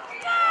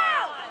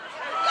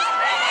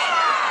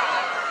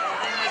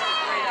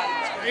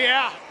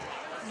 Yeah.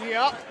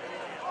 Yep.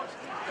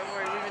 Don't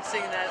worry, we've been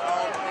singing that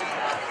all the way.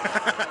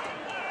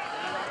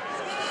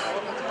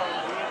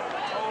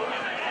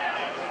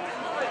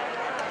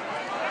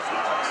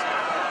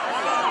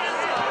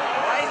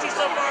 Why is he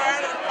so far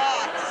out of the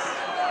box?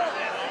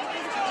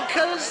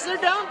 Because they're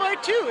down by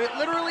 2. It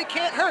literally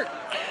can't hurt.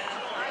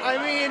 I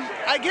mean,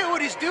 I get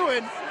what he's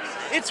doing.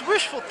 It's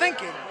wishful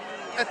thinking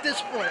at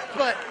this point,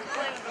 but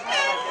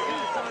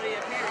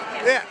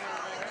yeah.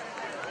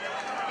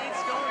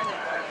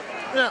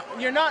 No,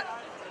 you're not.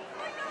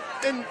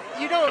 And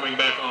you don't. Coming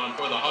back on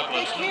for the They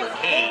Hawkless, can't number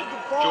 10, hold the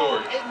ball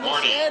George in this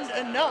Marty. end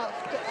enough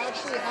to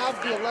actually have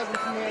the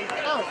 11th man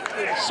count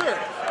for the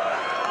serve.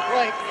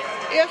 Like,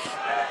 if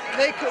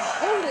they could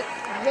hold it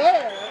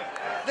there,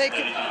 they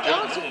could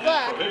bounce it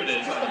back, get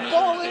the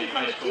ball in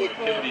for the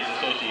keeper. Activities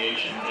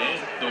Association and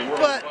the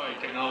Worldwide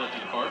Technology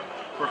Park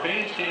for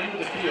fans to enter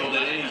the field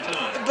at any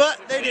time.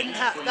 But they didn't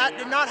have. That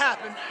did not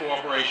happen.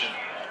 Cooperation.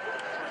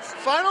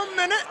 Final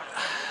minute.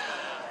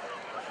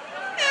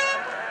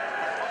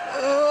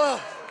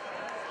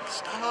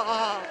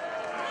 Stop.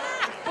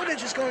 The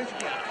footage is going to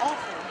be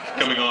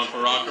awful. Coming on for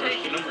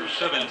Rockhurst, number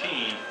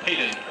 17,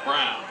 Peyton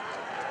Brown.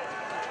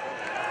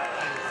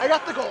 I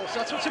got the goals.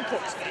 That's what's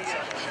important.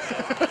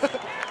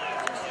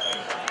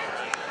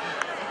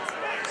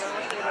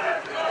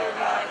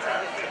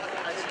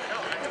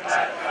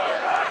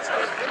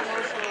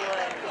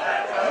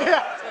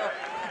 Yeah.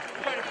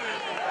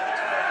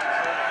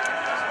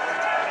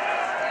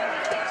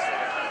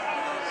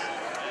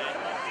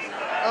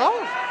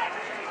 Oh.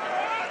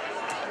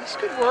 This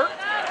could work.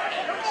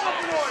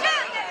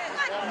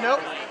 Nope.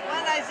 Come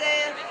on,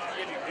 Isaiah.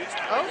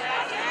 Oh.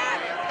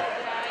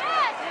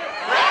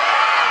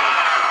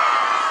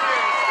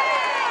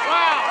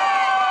 Wow.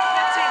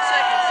 15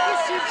 seconds.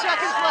 15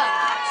 seconds left.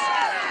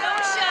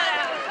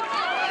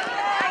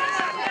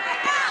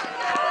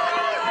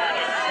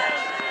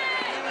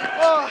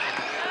 Oh.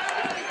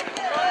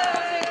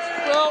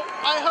 Well,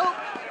 I hope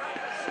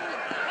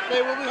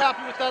they will be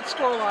happy with that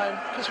scoreline,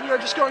 because we are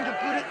just going to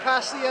boot it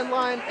past the end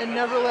line and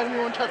never let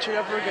anyone touch it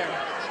ever again.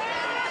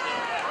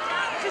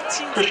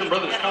 Christian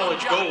Brothers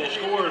College goal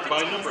scored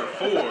by number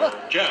 4,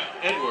 Jeff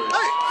Edwards.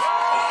 Hey.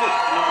 Assist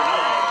number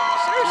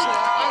 9. Seriously,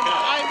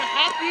 I'm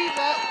happy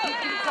that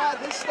he got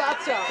his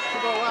stats out for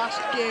the last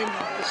game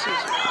of the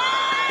season.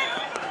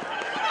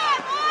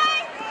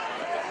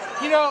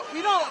 You know,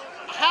 we don't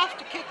have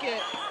to kick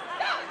it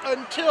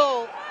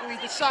until we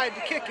decide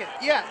to kick it.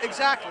 Yeah,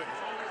 exactly.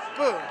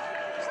 Boom.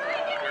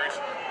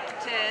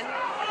 10.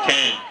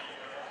 10,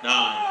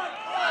 9,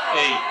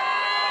 8,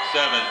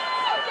 7,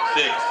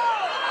 6,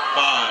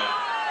 5,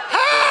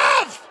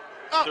 Half!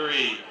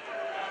 3,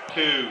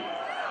 2,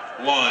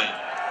 1.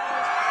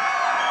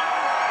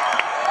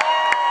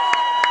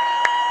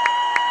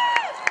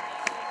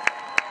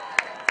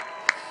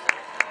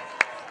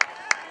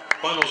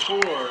 Final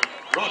score,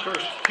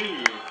 Rockhurst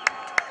 2,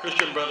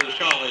 Christian Brothers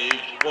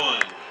College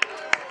 1.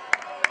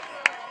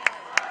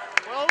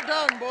 Well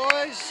done,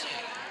 boys.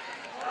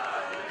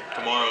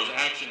 Tomorrow's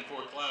action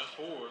for Class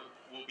 4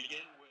 will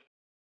begin with